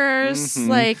your triggers.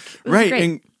 Like,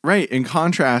 right. In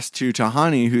contrast to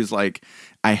Tahani, who's like,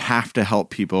 I have to help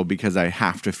people because I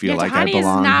have to feel like Tahani I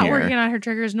belong is not here. working on her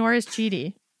triggers, nor is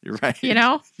Chidi. You're right. You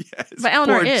know? Yes. But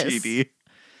Eleanor Poor is. Chidi.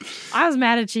 I was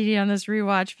mad at Chidi on this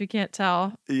rewatch, if you can't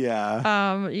tell.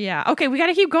 Yeah. Yeah. Okay, we got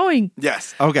to keep going.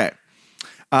 Yes. Okay.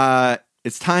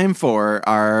 It's time for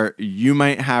our "You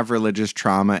Might Have Religious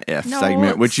Trauma If"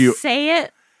 segment, which you say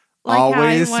it like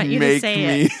always how I want you make to say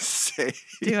me it. say.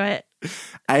 Do it.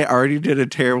 I already did a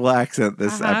terrible accent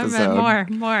this episode.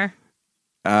 More.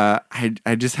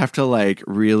 I just have to like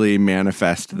really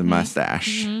manifest the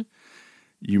mustache.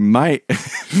 You might.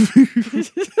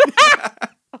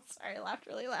 Sorry, I laughed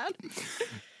really loud.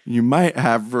 You might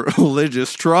have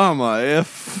religious trauma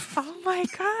if. Oh my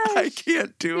gosh. I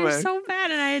can't do You're it. so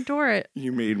bad and I adore it.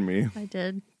 You made me. I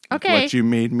did. Okay. What you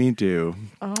made me do.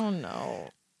 Oh no.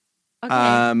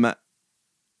 Okay.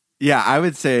 Yeah, I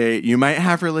would say you might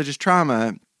have religious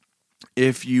trauma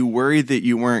if you worried that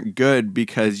you weren't good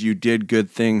because you did good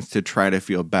things to try to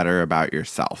feel better about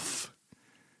yourself.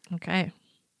 Okay.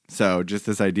 So just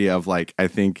this idea of like, I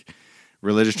think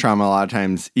religious trauma, a lot of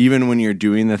times, even when you're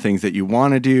doing the things that you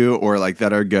want to do or like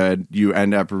that are good, you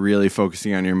end up really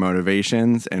focusing on your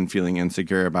motivations and feeling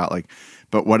insecure about like,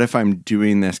 but what if I'm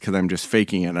doing this because I'm just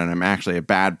faking it and I'm actually a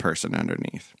bad person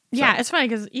underneath? Yeah, it's funny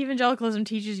because evangelicalism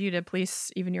teaches you to police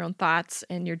even your own thoughts,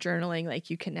 and your journaling, like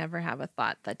you can never have a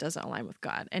thought that doesn't align with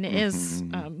God. And it is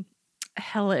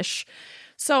hellish.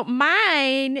 So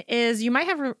mine is, you might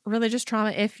have religious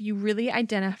trauma if you really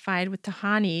identified with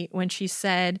Tahani when she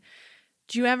said,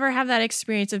 do you ever have that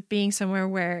experience of being somewhere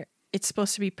where it's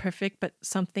supposed to be perfect, but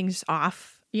something's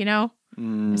off, you know?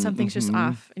 And something's just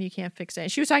off and you can't fix it.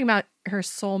 And she was talking about her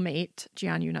soulmate,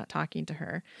 Jianyu, not talking to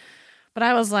her. But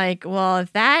I was like, well,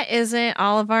 if that isn't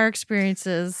all of our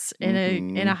experiences in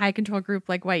a high control group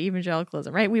like white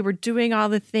evangelicalism, right? We were doing all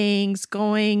the things,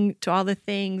 going to all the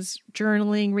things,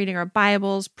 journaling, reading our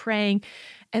Bibles, praying,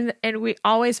 and we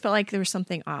always felt like there was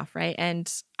something off, right?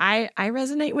 And I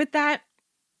resonate with that.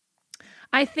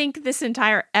 I think this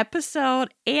entire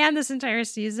episode and this entire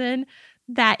season,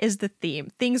 that is the theme.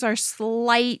 Things are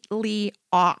slightly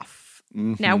off.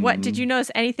 Now, what did you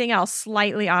notice anything else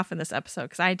slightly off in this episode?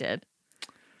 Because I did.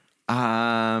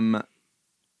 No,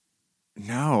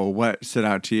 what stood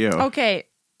out to you? Okay,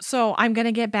 so I'm going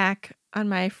to get back on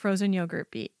my frozen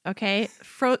yogurt beat, okay?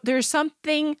 There's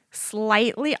something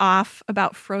slightly off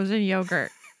about frozen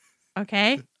yogurt,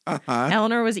 okay?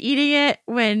 Eleanor was eating it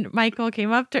when Michael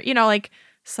came up to her, like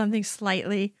something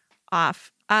slightly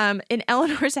off. In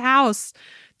Eleanor's house,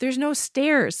 there's no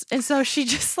stairs. And so she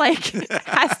just like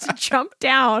has to jump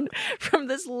down from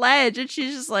this ledge. And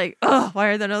she's just like, oh, why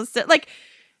are there no stairs? Like,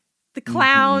 the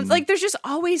clowns, like there's just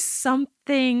always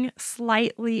something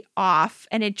slightly off,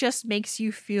 and it just makes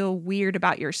you feel weird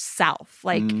about yourself.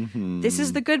 Like, this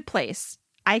is the good place.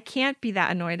 I can't be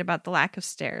that annoyed about the lack of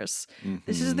stairs.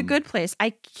 This is the good place.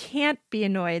 I can't be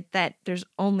annoyed that there's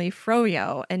only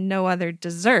froyo and no other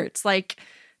desserts. Like,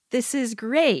 this is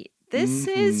great. This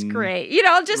is great.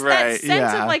 Just that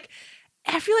sense of like,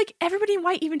 I feel like everybody in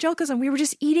white evangelicalism, we were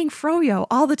just eating froyo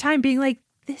all the time, being like,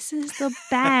 this is the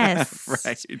best.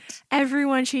 Right.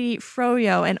 Everyone should eat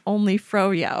froyo and only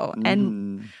froyo.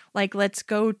 And like, let's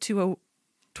go to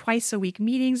twice a week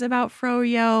meetings about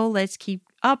froyo. Let's keep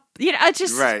up. It's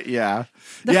just right. Yeah.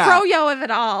 The froyo of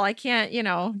it all. I can't,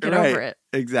 get over it.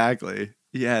 Exactly.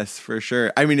 Yes, for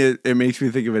sure. I mean, it makes me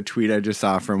think of a tweet I just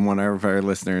saw from one of our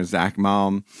listeners, Zach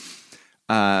Malm,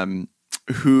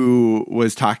 who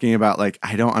was talking about like,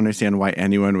 I don't understand why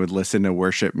anyone would listen to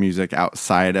worship music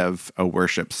outside of a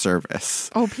worship service.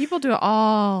 Oh, people do it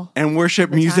all. And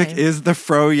worship music is the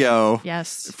froyo.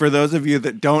 Yes. For those of you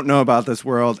that don't know about this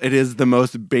world, it is the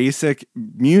most basic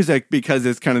music because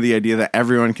it's kind of the idea that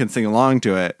everyone can sing along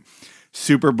to it.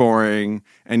 Super boring,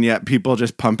 and yet people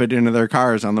just pump it into their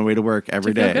cars on the way to work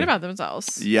every day. To feel good about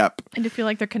themselves. Yep. And to feel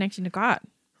like they're connecting to God.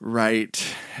 Right.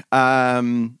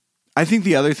 I think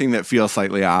the other thing that feels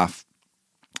slightly off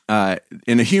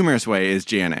in a humorous way is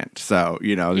Janet. So,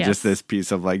 just this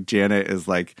piece of like Janet is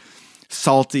like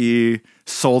salty,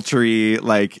 sultry,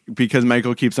 like because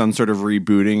Michael keeps on sort of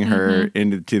rebooting her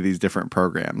into these different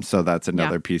programs. So that's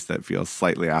another piece that feels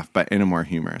slightly off, but in a more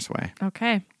humorous way.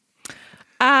 Okay.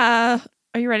 Are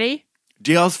you ready?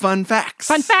 DL's fun facts.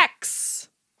 Fun facts.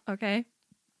 Okay.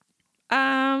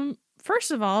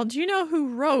 First of all, do you know who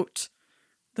wrote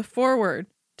the foreword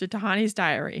to Tahani's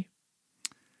diary?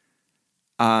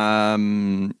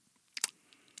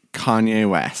 Kanye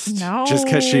West. No. Just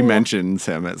because she mentions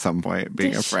him at some point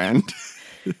being a friend.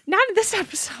 Not in this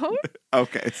episode.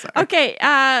 Okay, sorry. Okay,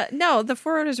 no, The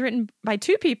Forward is written by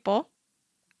two people,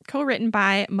 co-written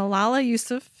by Malala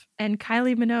Yousaf and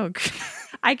Kylie Minogue.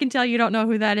 I can tell you don't know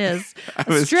who that is.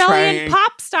 Australian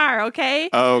pop star, okay?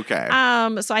 Okay.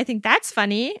 So I think that's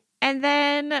funny. And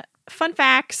then fun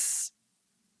facts.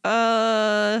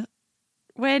 When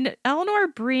Eleanor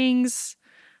brings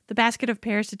the basket of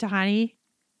pears to Tahani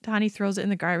throws it in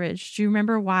the garbage. Do you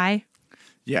remember why?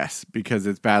 Yes, because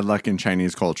it's bad luck in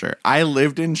Chinese culture. I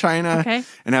lived in China,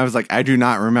 and I was like, I do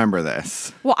not remember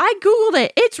this. Well, I Googled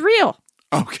it. It's real.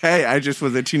 Okay, I just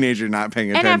was a teenager not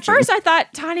paying attention. And at first I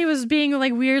thought Tahani was being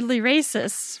like weirdly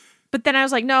racist. But then I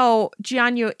was like, no,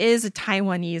 Jianyu is a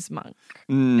Taiwanese monk.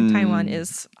 And Taiwan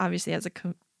is obviously has a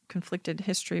conflicted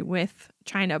history with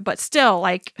China. But still,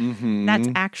 like, that's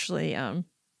actually kind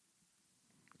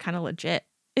of legit.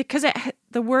 Because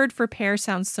the word for pear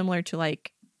sounds similar to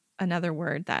like another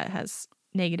word that has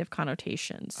negative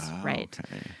connotations, right?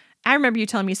 Okay. I remember you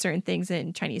telling me certain things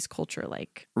in Chinese culture,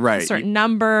 like a certain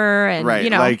number, and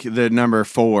like the number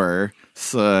 4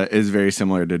 is very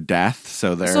similar to death.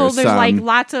 So there's like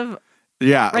lots of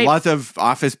lots of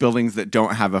office buildings that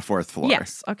don't have a 4th floor.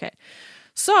 Yes. Okay.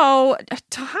 So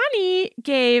Tahani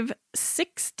gave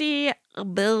 $60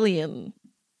 billion.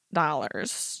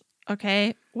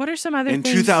 Okay. What are some other things?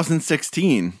 In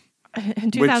 2016.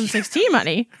 In 2016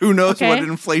 money. Who knows what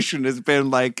inflation has been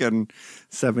like in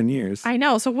 7 years. I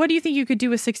know. So what do you think you could do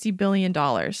with $60 billion?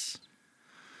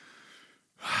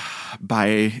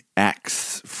 Buy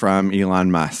X from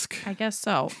Elon Musk. I guess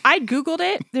so. I Googled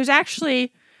it. There's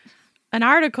actually an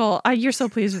article. You're so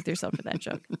pleased with yourself for that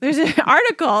joke. There's an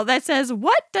article that says,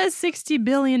 what does 60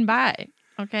 billion buy?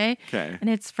 Okay. And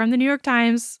it's from the New York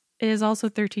Times. It is also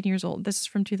 13 years old. This is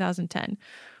from 2010.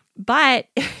 But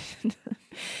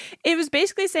it was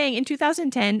basically saying in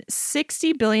 2010,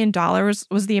 $60 billion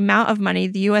was the amount of money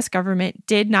the U.S. government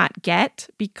did not get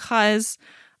because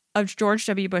of George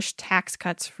W. Bush tax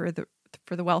cuts for the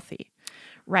wealthy,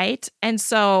 right? And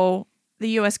so the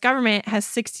U.S. government has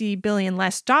 $60 billion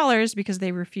less dollars because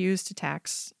they refuse to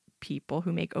tax people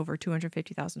who make over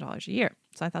 $250,000 a year.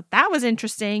 So I thought that was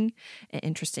interesting, an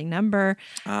interesting number.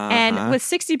 And with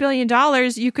 $60 billion,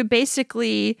 you could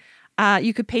basically...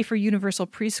 you could pay for universal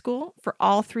preschool for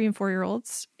all 3 and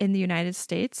 4-year-olds in the United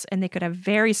States, and they could have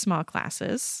very small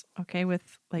classes, okay,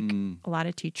 with like a lot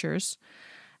of teachers.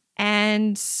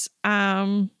 And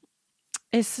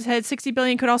it said $60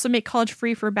 billion could also make college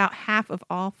free for about half of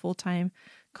all full-time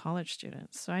college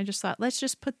students. So I just thought, let's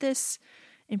just put this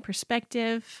in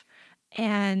perspective.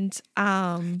 And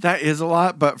that is a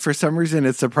lot, but for some reason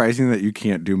it's surprising that you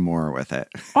can't do more with it.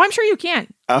 Oh, I'm sure you can.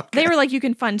 Okay. They were like, you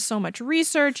can fund so much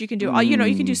research, you can do all, you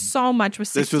can do so much with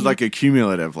 60. This was like a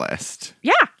cumulative list.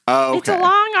 Yeah. Oh, okay. It's a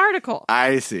long article.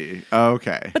 I see.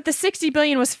 Okay. But the 60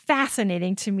 billion was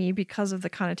fascinating to me because of the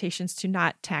connotations to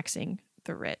not taxing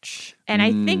the rich. And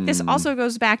I think this also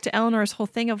goes back to Eleanor's whole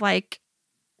thing of like,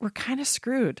 we're kind of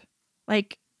screwed.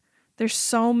 Like, there's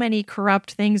so many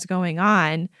corrupt things going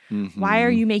on. Why are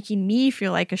you making me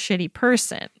feel like a shitty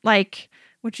person? Like,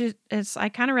 which is I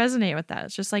kind of resonate with that.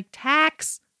 It's just like,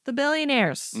 tax the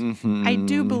billionaires. I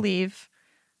do believe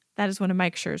that is one of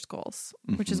Mike Schur's goals,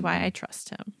 which is why I trust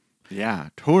him. Yeah,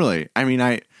 totally. I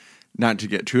mean, not to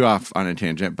get too off on a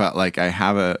tangent, but like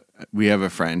we have a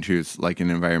friend who's like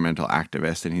an environmental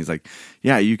activist, and he's like,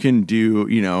 yeah, you can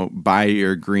do, buy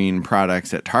your green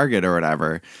products at Target or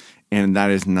whatever. And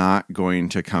that is not going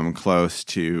to come close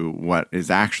to what is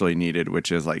actually needed,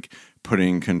 which is like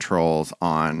putting controls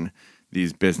on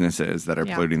these businesses that are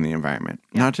polluting the environment.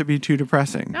 Not to be too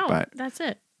depressing, but that's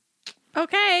it.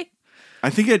 Okay. I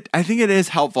think it is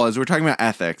helpful as we're talking about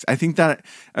ethics. I think that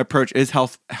approach is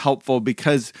helpful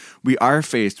because we are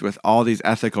faced with all these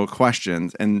ethical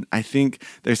questions, and I think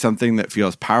there's something that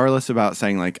feels powerless about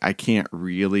saying like, I can't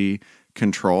really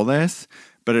control this.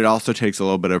 But it also takes a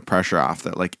little bit of pressure off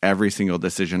that like every single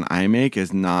decision I make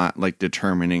is not like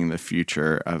determining the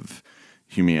future of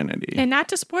humanity. And not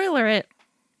to spoiler it,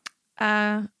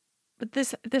 but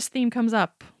this theme comes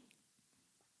up,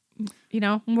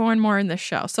 more and more in this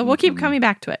show. So we'll keep coming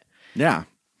back to it. Yeah.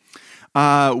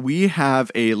 We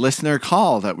have a listener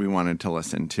call that we wanted to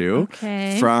listen to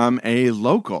from a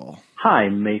local. Hi,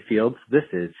 Mayfields. This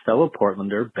is fellow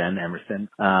Portlander Ben Emerson.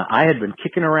 I had been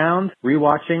kicking around,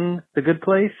 rewatching The Good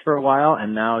Place for a while,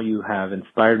 and now you have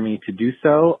inspired me to do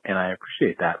so, and I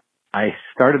appreciate that. I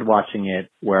started watching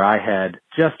it where I had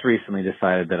just recently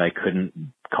decided that I couldn't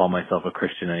call myself a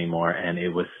Christian anymore, and it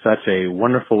was such a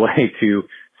wonderful way to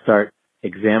start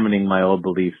examining my old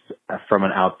beliefs from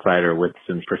an outsider with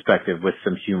some perspective, with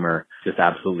some humor. Just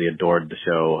absolutely adored the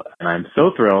show. And I'm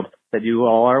so thrilled that you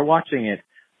all are watching it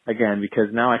again,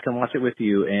 because now I can watch it with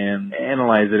you and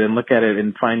analyze it and look at it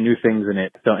and find new things in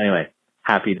it. So anyway,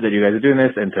 happy that you guys are doing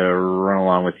this and to run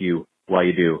along with you while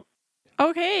you do.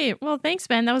 Okay. Well, thanks,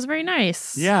 Ben. That was very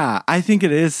nice. Yeah, I think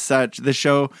it is the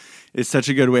show is such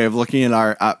a good way of looking at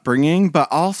our upbringing, but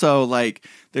also like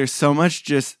there's so much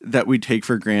just that we take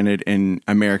for granted in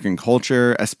American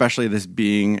culture, especially this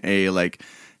being a like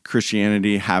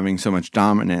Christianity having so much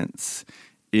dominance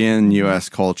in US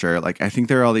culture. Like I think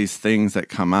there are all these things that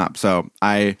come up. So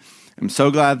I am so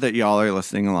glad that y'all are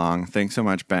listening along. Thanks so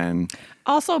much, Ben.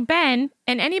 Also, Ben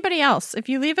and anybody else, if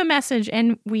you leave a message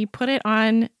and we put it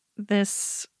on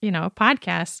this,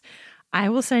 podcast, I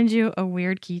will send you a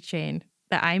weird keychain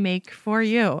that I make for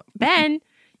you. Ben,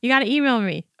 you got to email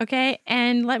me, okay?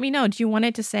 And let me know. Do you want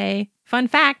it to say, fun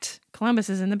fact,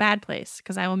 Columbus is in the bad place?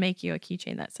 Because I will make you a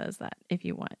keychain that says that if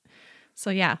you want.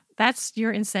 So yeah, that's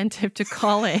your incentive to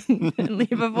call in and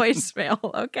leave a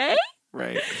voicemail, okay?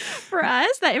 Right. For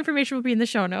us, that information will be in the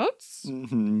show notes.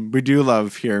 Mm-hmm. We do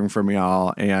love hearing from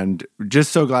y'all, and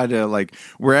just so glad to like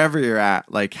wherever you're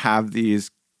at, like have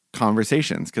these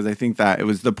conversations, because I think that it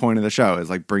was the point of the show is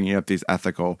like bringing up these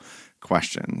ethical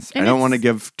questions. And I don't want to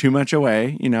give too much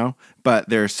away, but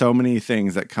there are so many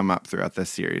things that come up throughout this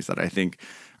series that I think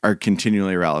are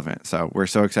continually relevant. So we're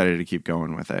so excited to keep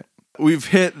going with it. We've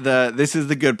hit this is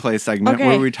the good place segment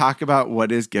where we talk about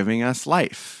what is giving us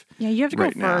life. Yeah, you have to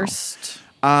right go first.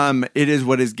 It is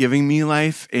what is giving me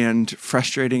life and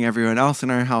frustrating everyone else in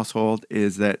our household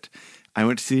is that I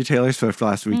went to see Taylor Swift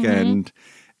last weekend.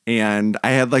 And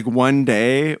I had like one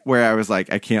day where I was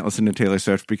like, I can't listen to Taylor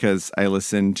Swift because I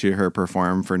listened to her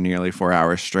perform for nearly 4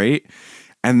 hours straight.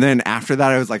 And then after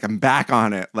that, I was like, I'm back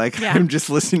on it. Like I'm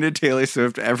just listening to Taylor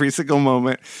Swift every single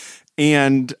moment.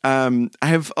 And I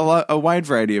have a wide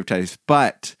variety of tastes,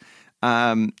 but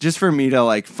just for me to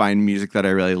like find music that I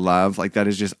really love, like that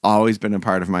has just always been a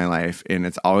part of my life. And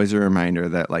it's always a reminder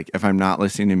that like, if I'm not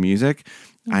listening to music,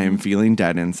 I am feeling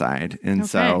dead inside. And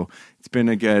so it's been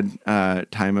a good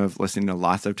time of listening to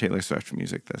lots of Taylor Swift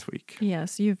music this week.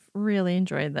 Yes, you've really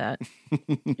enjoyed that.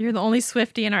 You're the only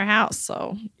Swiftie in our house,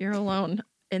 so you're alone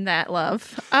in that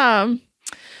love.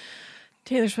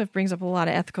 Taylor Swift brings up a lot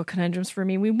of ethical conundrums for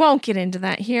me. We won't get into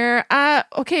that here.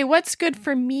 Okay, what's good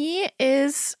for me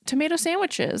is tomato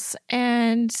sandwiches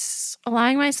and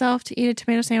allowing myself to eat a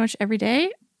tomato sandwich every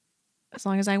day as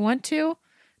long as I want to,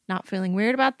 not feeling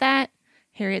weird about that.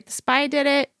 Harriet the Spy did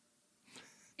it.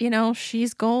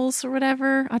 She's goals or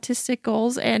whatever, autistic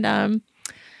goals. And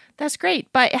that's great.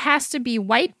 But it has to be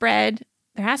white bread.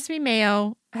 There has to be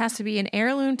mayo. It has to be an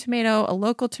heirloom tomato, a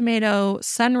local tomato,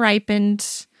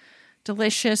 sun-ripened,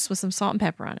 delicious with some salt and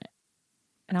pepper on it.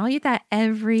 And I'll eat that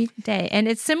every day. And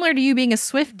it's similar to you being a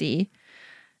Swiftie,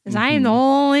 as I am the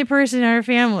only person in our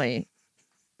family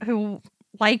who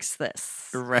likes this.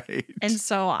 Right. And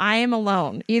so I am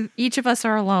alone. Each of us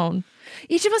are alone.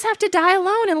 Each of us have to die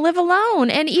alone and live alone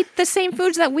and eat the same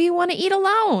foods that we want to eat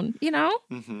alone,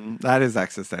 That is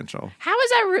existential. How is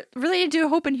that related to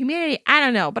hope and humanity? I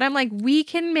don't know. But I'm like, we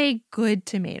can make good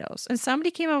tomatoes. And somebody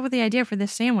came up with the idea for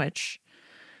this sandwich.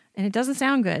 And it doesn't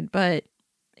sound good, but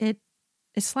it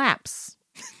slaps.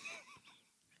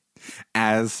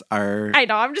 I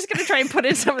know, I'm just going to try and put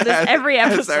in some of this every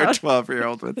episode. As our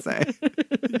 12-year-old would say.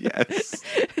 Yes.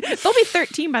 They'll be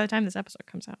 13 by the time this episode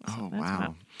comes out. So wow.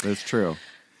 Fun. That's true.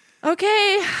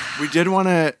 Okay. We did want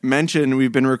to mention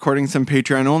we've been recording some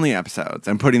Patreon-only episodes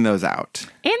and putting those out.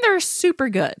 And they're super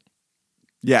good.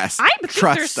 Yes. I think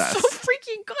trust they're us. So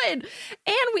freaking good.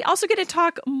 And we also get to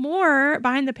talk more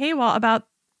behind the paywall about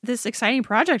this exciting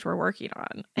project we're working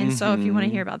on. And so if you want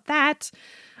to hear about that,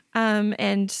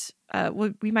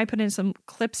 we might put in some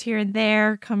clips here and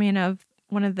there coming of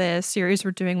one of the series we're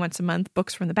doing once a month,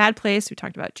 Books from the Bad Place. We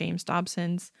talked about James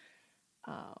Dobson's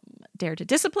Dare to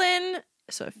Discipline.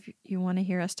 So if you want to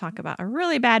hear us talk about a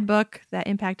really bad book that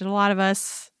impacted a lot of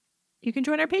us, you can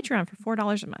join our Patreon for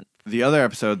 $4 a month. The other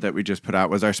episode that we just put out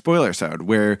was our spoiler-sode,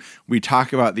 where we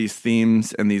talk about these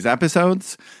themes in these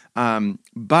episodes,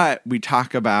 but we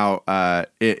talk about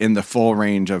it in the full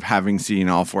range of having seen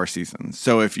all 4 seasons.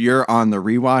 So if you're on the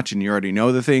rewatch and you already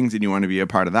know the things and you want to be a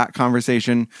part of that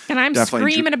conversation. And I'm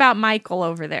screaming about Michael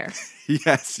over there.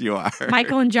 Yes, you are.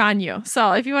 Michael and John Yu.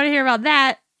 So if you want to hear about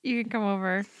that, you can come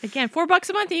over. Again, $4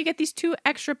 a month and you get these 2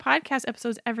 extra podcast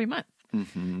episodes every month.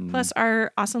 Plus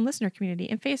our awesome listener community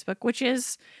in Facebook, which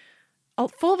is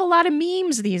full of a lot of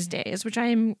memes these days, which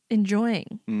I'm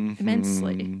enjoying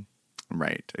immensely.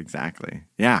 Right, exactly.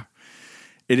 Yeah.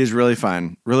 It is really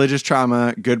fun. Religious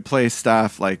trauma, good place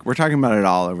stuff. Like, we're talking about it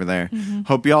all over there.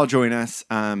 Hope you all join us.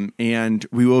 And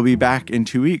we will be back in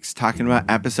 2 weeks talking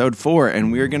about episode 4. And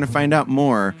we are going to find out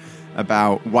more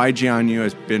about why Jianyu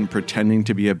has been pretending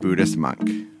to be a Buddhist monk.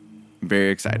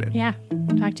 Very excited. Yeah.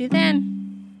 Talk to you then.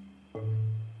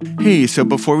 Hey, so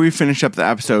before we finish up the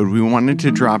episode, we wanted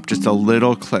to drop just a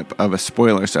little clip of a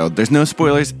spoiler. So there's no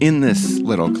spoilers in this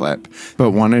little clip, but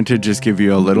wanted to just give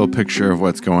you a little picture of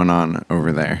what's going on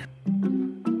over there.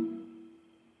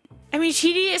 I mean,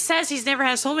 Chidi says he's never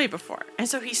had a soulmate before. And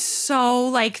so he's so,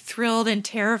 like, thrilled and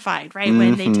terrified, right,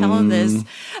 when they tell him this.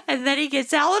 And then he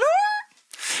gets Eleanor.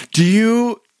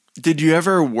 Did you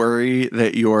ever worry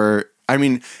that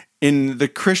in the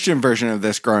Christian version of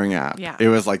this growing up, it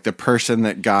was like the person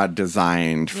that God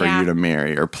designed for you to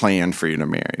marry or planned for you to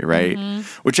marry, right?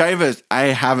 Which I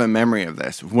have a memory of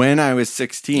this. When I was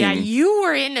 16. Yeah, you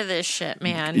were into this shit,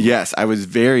 man. Yes, I was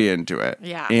very into it.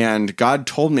 Yeah. And God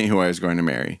told me who I was going to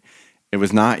marry. It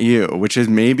was not you, which is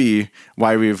maybe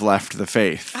why we've left the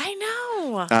faith. I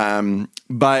know.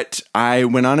 But I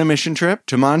went on a mission trip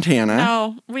to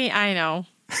Montana. I know.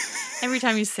 Every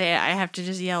time you say it, I have to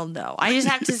just yell no. I just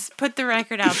have to put the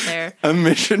record out there. A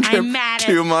mission trip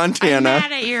to Montana. I'm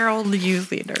mad at your old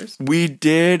youth leaders. We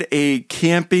did a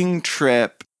camping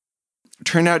trip.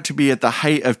 Turned out to be at the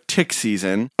height of tick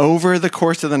season. Over the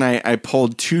course of the night, I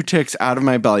pulled 2 ticks out of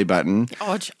my belly button.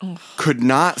 Could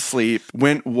not sleep.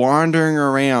 Went wandering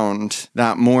around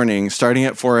that morning, starting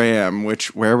at 4 a.m.,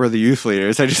 which, where were the youth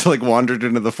leaders? I just wandered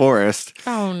into the forest.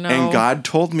 Oh, no. And God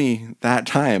told me that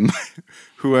time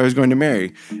who I was going to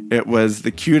marry. It was the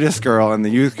cutest girl in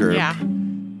the youth group. Yeah.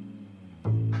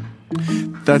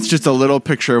 That's just a little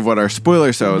picture of what our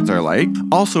spoiler-sodes are like.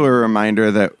 Also a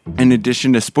reminder that in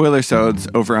addition to spoiler-sodes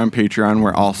over on Patreon,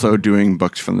 we're also doing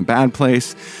books from the Bad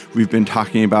Place. We've been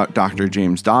talking about Dr.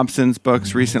 James Dobson's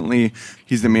books recently.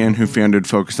 He's the man who founded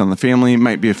Focus on the Family.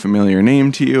 Might be a familiar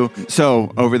name to you.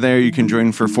 So over there, you can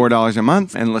join for $4 a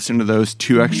month and listen to those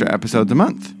 2 extra episodes a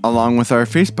month, along with our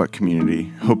Facebook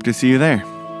community. Hope to see you there.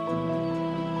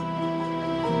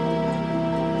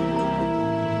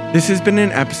 This has been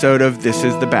an episode of This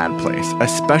is the Bad Place, a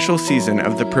special season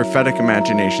of the Prophetic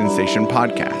Imagination Station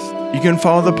podcast. You can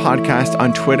follow the podcast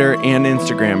on Twitter and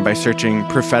Instagram by searching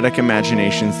Prophetic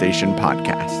Imagination Station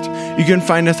Podcast. You can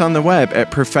find us on the web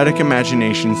at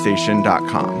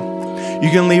propheticimaginationstation.com.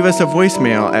 You can leave us a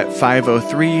voicemail at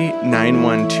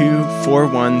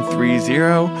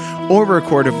 503-912-4130 or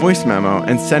record a voice memo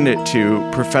and send it to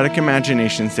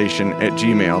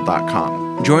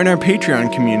propheticimaginationstation@gmail.com. Join our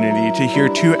Patreon community to hear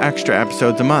 2 extra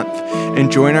episodes a month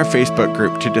and join our Facebook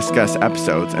group to discuss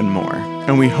episodes and more.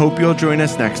 And we hope you'll join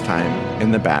us next time in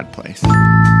the Bad Place.